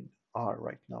that they are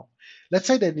right now. Let's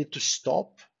say they need to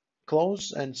stop,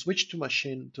 close, and switch to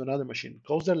another machine,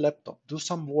 close their laptop, do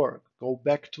some work, go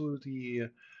back to the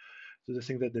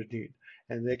thing that they did.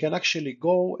 and they can actually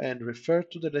go and refer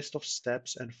to the list of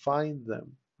steps and find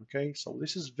them. Okay, so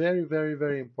this is very, very,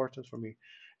 very important for me.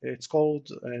 It's called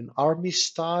an army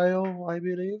style, I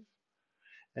believe,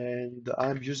 and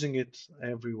I'm using it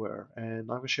everywhere.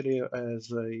 And I'm actually, as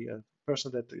a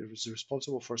person that is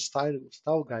responsible for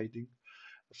style guiding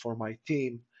for my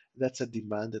team, that's a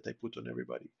demand that I put on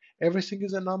everybody. Everything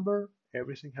is a number,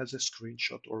 everything has a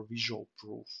screenshot or visual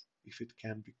proof if it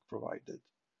can be provided.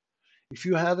 If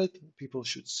you have it, people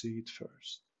should see it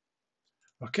first.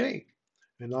 Okay,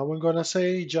 and now I'm gonna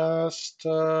say just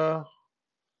rerun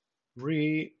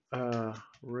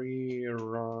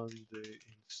the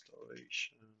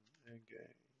installation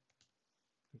again.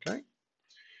 Okay,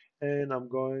 and I'm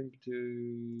going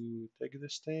to take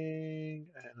this thing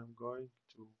and I'm going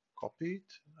to copy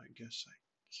it. I guess I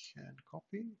can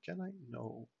copy. Can I?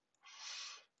 No.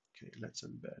 Okay, let's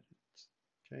embed it.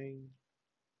 Okay,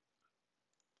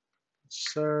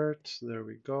 insert. There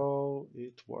we go.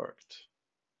 It worked.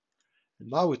 And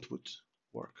now it would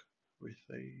work with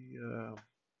okay,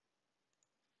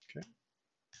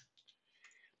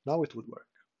 now it would work.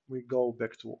 We go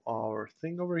back to our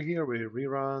thing over here, we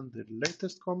rerun the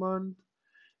latest command,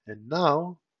 and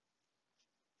now,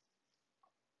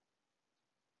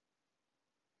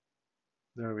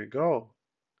 there we go.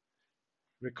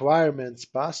 Requirements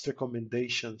passed,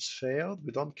 recommendations failed.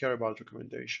 We don't care about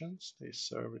recommendations. They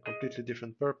serve a completely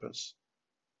different purpose.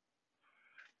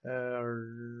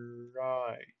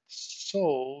 Right.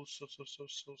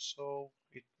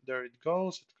 There it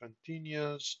goes. It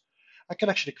continues. I can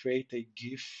actually create a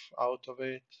GIF out of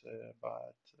it,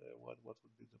 but what would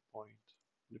be the point?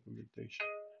 Implementation.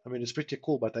 I mean, it's pretty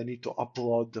cool, but I need to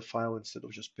upload the file instead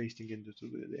of just pasting it into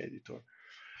the editor.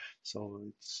 So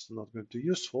it's not going to be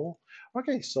useful.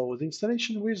 Okay, so the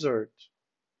installation wizard.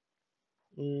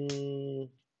 Mm,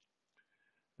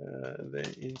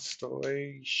 the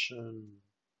installation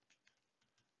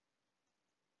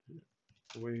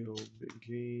will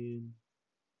begin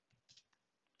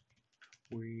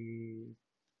with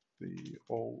the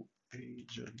old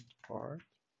agent part.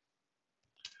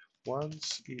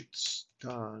 Once it's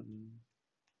done,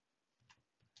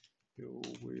 you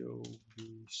will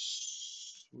be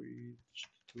switched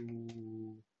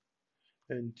to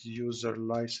end user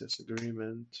license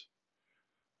agreement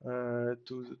to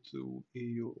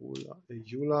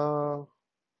EULA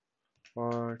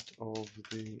part of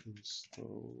the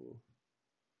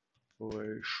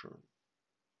installation.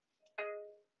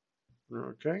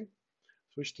 Okay,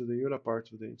 switch to the EULA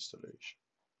part of the installation.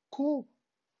 Cool.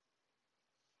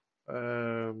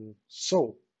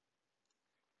 So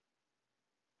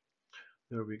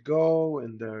there we go,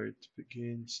 and there it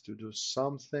begins to do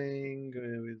something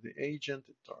with the agent.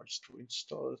 It starts to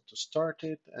install to start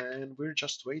it, and we're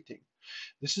just waiting.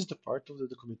 This is the part of the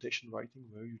documentation writing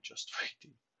where you're just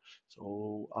waiting.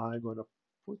 So I'm gonna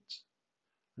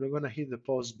hit the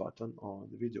pause button on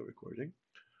the video recording.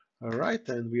 All right,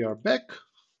 and we are back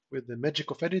with the magic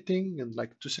of editing in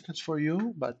like 2 seconds for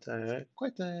you, but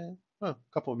quite a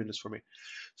couple of minutes for me.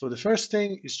 So the first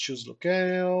thing is choose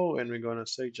locale, and we're gonna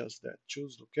say just that,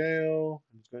 choose locale,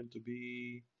 and it's going to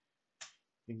be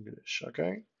English,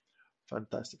 okay?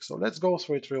 Fantastic. So let's go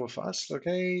through it real fast,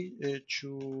 okay?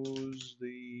 Choose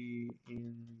the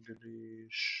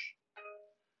English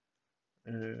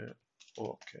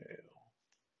locale.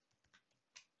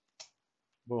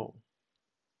 Boom.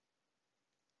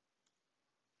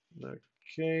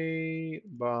 Okay,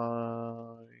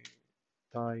 by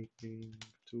typing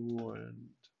 2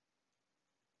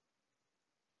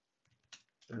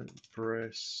 and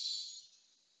pressing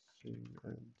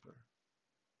enter.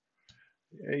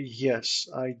 Yes,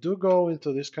 I do go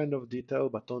into this kind of detail,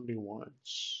 but only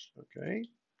once. Okay,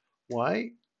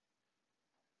 why?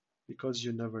 Because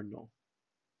you never know.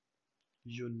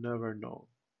 You never know.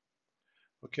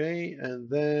 Okay, and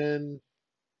then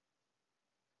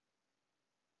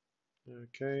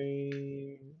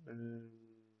okay, and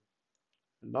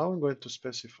now I'm going to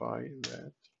specify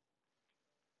that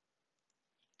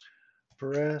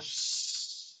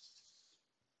press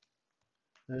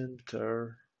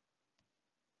enter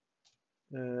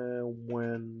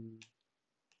when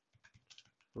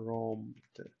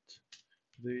prompted.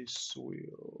 This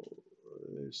will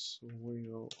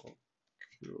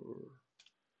occur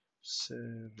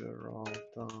several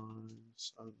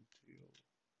times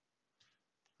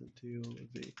until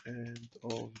the end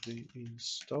of the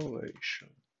installation.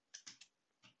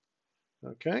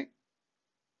 Okay,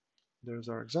 there's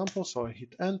our example. So I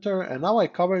hit enter, and now I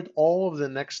covered all of the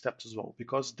next steps as well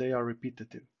because they are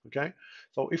repetitive. Okay,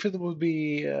 so if it would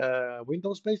be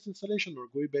Windows-based installation or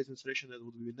GUI-based installation, it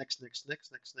would be next,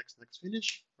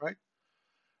 finish, right?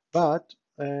 But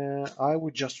I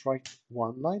would just write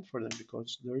one line for them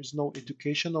because there is no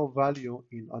educational value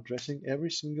in addressing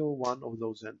every single one of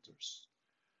those enters.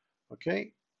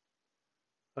 Okay,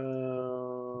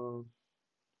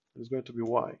 it's going to be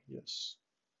y, yes.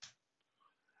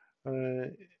 Uh,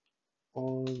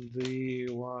 on the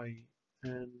y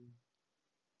and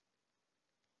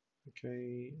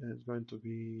okay, and it's going to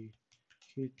be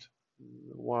hit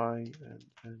y and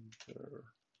enter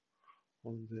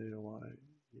on the y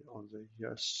on the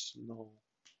yes no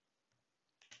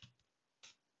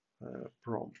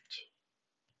prompt.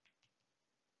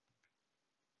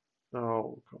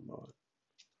 Oh, come on,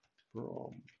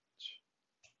 prompt.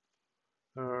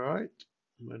 All right,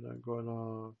 and I'm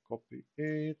gonna copy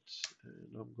it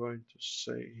and I'm going to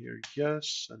say here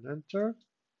yes and enter.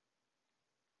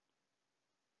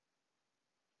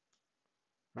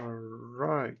 All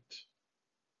right,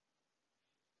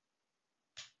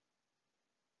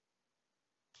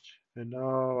 and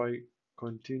now I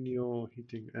continue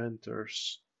hitting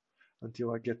enters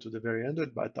until I get to the very end,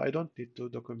 but I don't need to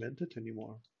document it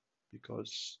anymore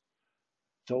because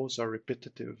those are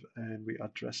repetitive and we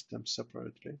address them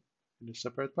separately in a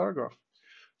separate paragraph.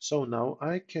 So now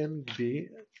I can be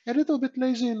a little bit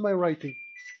lazy in my writing,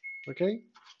 okay?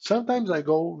 Sometimes I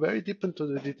go very deep into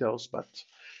the details, but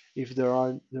if there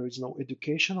is no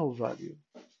educational value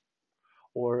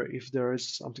or if there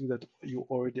is something that you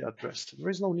already addressed, there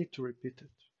is no need to repeat it.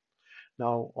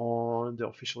 Now on the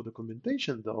official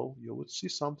documentation though, you would see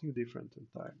something different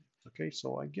entirely. Okay,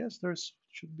 so I guess there's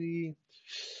should be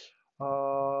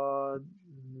uh,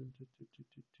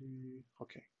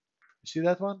 okay, you see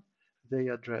that one? They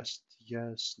addressed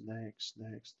yes, next,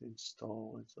 next,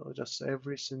 install, and so just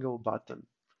every single button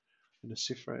in a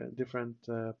different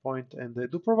point, and they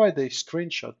do provide a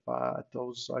screenshot, but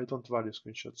those I don't value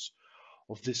screenshots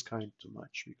of this kind too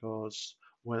much because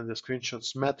when the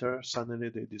screenshots matter, suddenly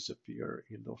they disappear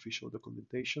in the official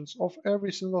documentations of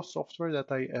every single software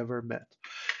that I ever met.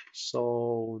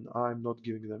 So I'm not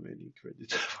giving them any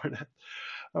credit for that.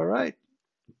 All right,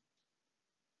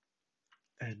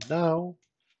 and now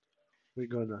we're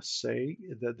gonna say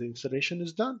that the installation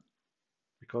is done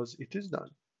because it is done.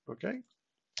 Okay.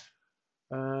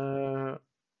 Uh,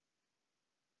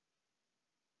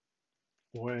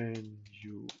 when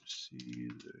you see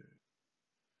the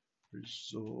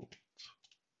result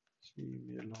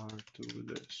similar to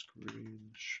the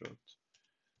screenshot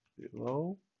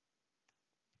below,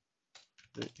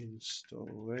 the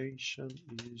installation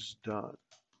is done.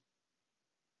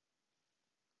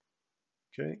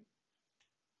 Okay,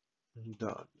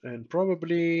 done. And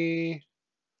probably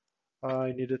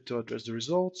I needed to address the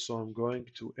results, so I'm going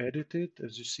to edit it.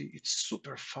 As you see, it's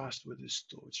super fast with this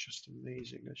tool. It's just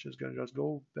amazing. I'm just gonna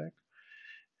go back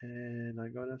and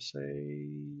I'm gonna say,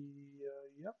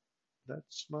 yep,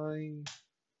 that's my,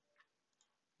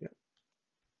 yeah.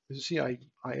 As you see, I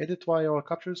edit while I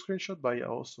capture the screenshot, but I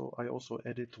also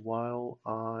edit while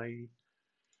I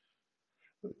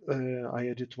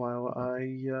edit while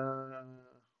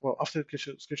well, after the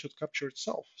screenshot capture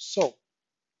itself. So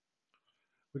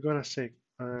we're gonna say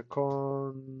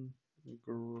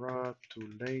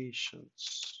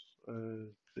congratulations, the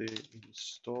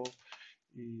install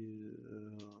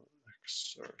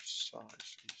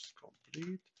exercise is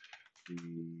complete.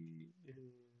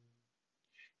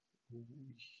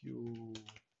 You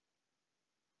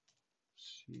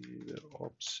see the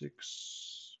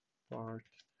op6 part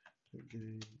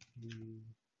again in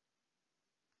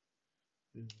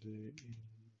the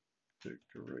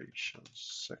integration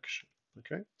section.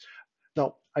 Okay.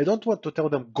 Now, I don't want to tell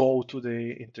them go to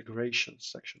the integration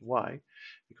section. Why?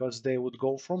 Because they would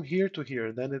go from here to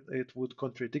here. Then it would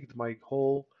contradict my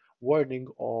whole warning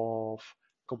of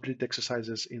complete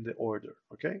exercises in the order.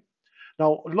 Okay.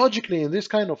 Now, logically, in this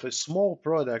kind of a small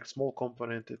product, small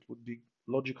component, it would be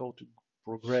logical to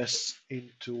progress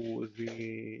into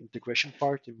the integration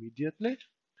part immediately.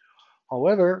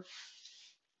 However,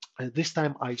 this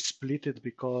time I split it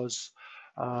because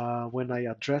when I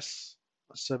address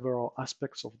several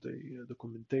aspects of the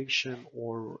documentation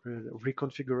or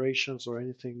reconfigurations or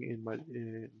anything in my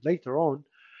later on,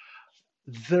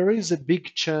 there is a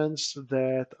big chance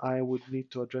that I would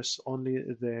need to address only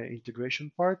the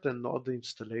integration part and not the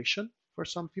installation for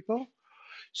some people.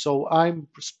 So I'm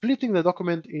splitting the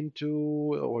document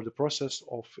into, or the process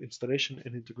of installation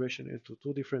and integration into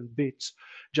two different bits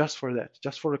just for that,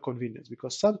 just for the convenience,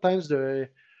 because sometimes the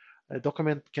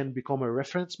document can become a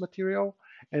reference material,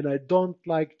 and I don't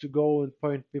like to go and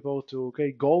point people to,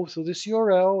 okay, go to this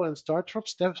URL and start from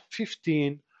step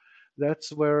 15.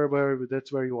 That's where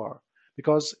you are.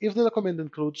 Because if the document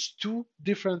includes two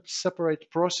different separate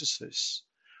processes,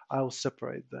 I'll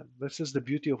separate them. This is the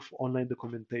beauty of online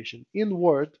documentation. In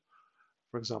Word,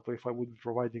 for example, if I would be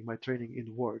providing my training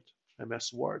in Word,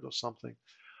 MS Word or something,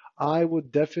 I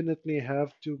would definitely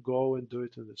have to go and do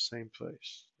it in the same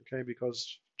place, okay?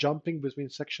 Because jumping between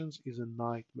sections is a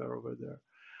nightmare over there.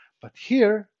 But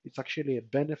here, it's actually a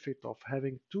benefit of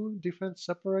having two different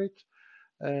separate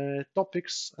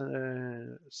topics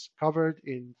covered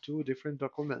in two different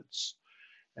documents.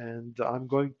 And I'm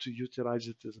going to utilize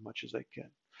it as much as I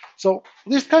can. So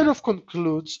this kind of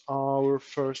concludes our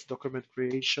first document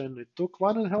creation. It took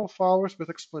 1.5 hours with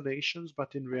explanations,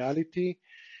 but in reality,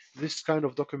 this kind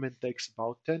of document takes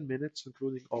about 10 minutes,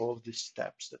 including all of the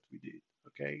steps that we did.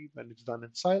 Okay, and it's done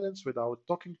in silence without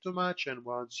talking too much. And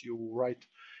once you write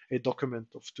a document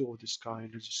of two of this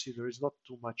kind, as you see, there is not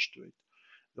too much to it.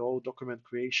 The whole document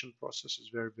creation process is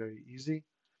very, very easy.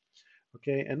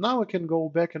 Okay, and now I can go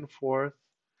back and forth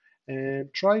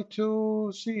and try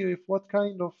to see if what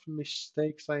kind of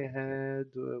mistakes I had,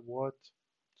 what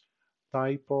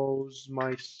typos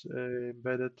my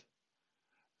embedded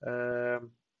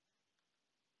um,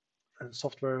 and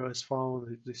software has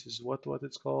found. This is what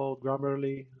it's called,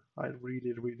 Grammarly. I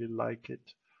really, really like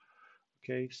it.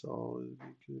 Okay, so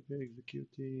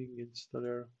executing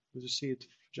installer. As you see, it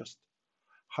just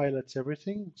highlights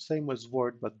everything, same as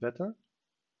Word, but better.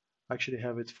 I actually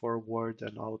have it for Word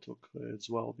and Outlook as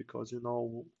well, because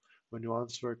when you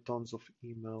answer tons of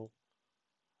emails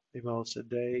a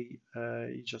day,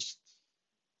 you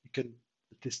can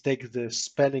just take the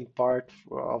spelling part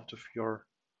out of your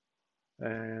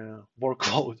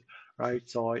workload, right?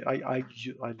 So I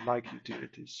like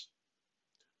utilities.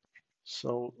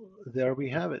 So there we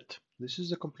have it. This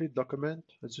is a complete document.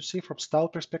 As you see from style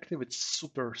perspective, it's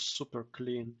super, super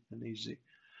clean and easy.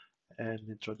 An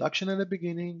introduction at the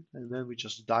beginning, and then we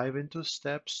just dive into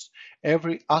steps.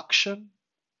 Every action,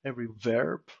 every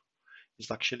verb is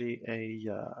actually a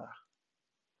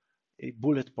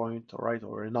bullet point, right,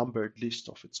 or a numbered list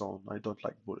of its own. I don't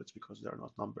like bullets because they're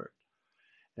not numbered.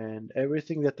 And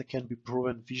everything that can be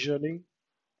proven visually,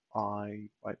 I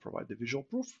provide the visual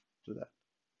proof to that.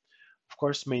 Of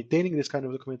course, maintaining this kind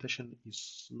of documentation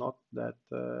is not that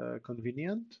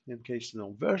convenient in case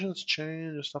versions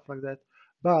change or stuff like that.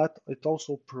 But it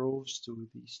also proves to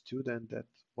the student that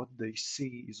what they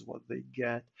see is what they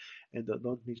get, and they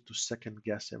don't need to second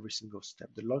guess every single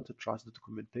step. They learn to trust the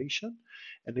documentation,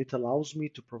 and it allows me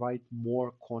to provide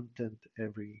more content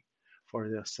every for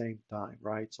the same time,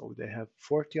 right? So they have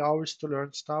 40 hours to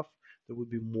learn stuff. There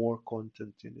would be more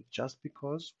content in it just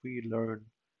because we learn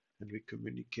and we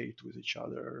communicate with each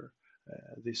other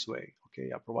this way.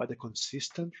 Okay, I provide a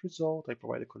consistent result, I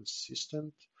provide a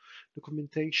consistent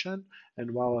documentation,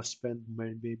 and while I spend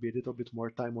maybe a little bit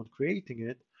more time on creating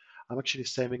it, I'm actually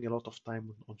saving a lot of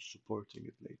time on supporting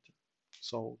it later.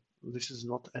 So this is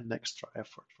not an extra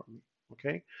effort for me.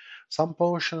 Okay, some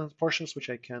portions which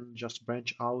I can just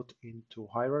branch out into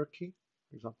hierarchy,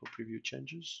 for example, preview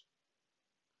changes,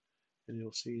 and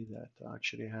you'll see that I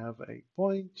actually have a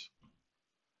point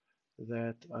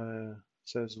that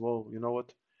says, well, you know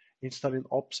what, installing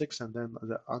OPSIX and then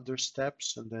the other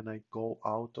steps, and then I go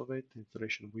out of it,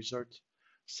 installation wizard,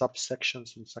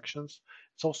 subsections and sections.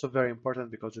 It's also very important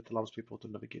because it allows people to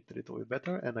navigate a little bit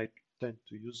better, and I tend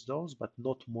to use those, but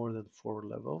not more than 4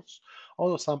 levels.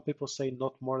 Although some people say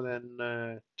not more than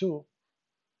 2,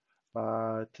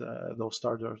 but those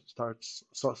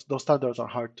standards are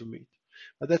hard to meet.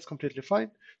 But that's completely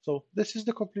fine. So this is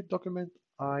the complete document.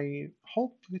 I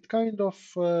hope it kind of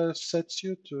sets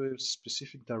you to a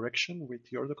specific direction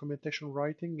with your documentation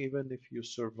writing, even if you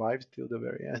survived till the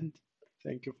very end.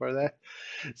 Thank you for that.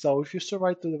 So if you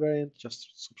survived to the very end,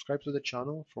 just subscribe to the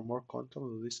channel for more content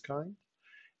of this kind,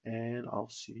 and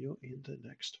I'll see you in the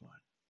next one.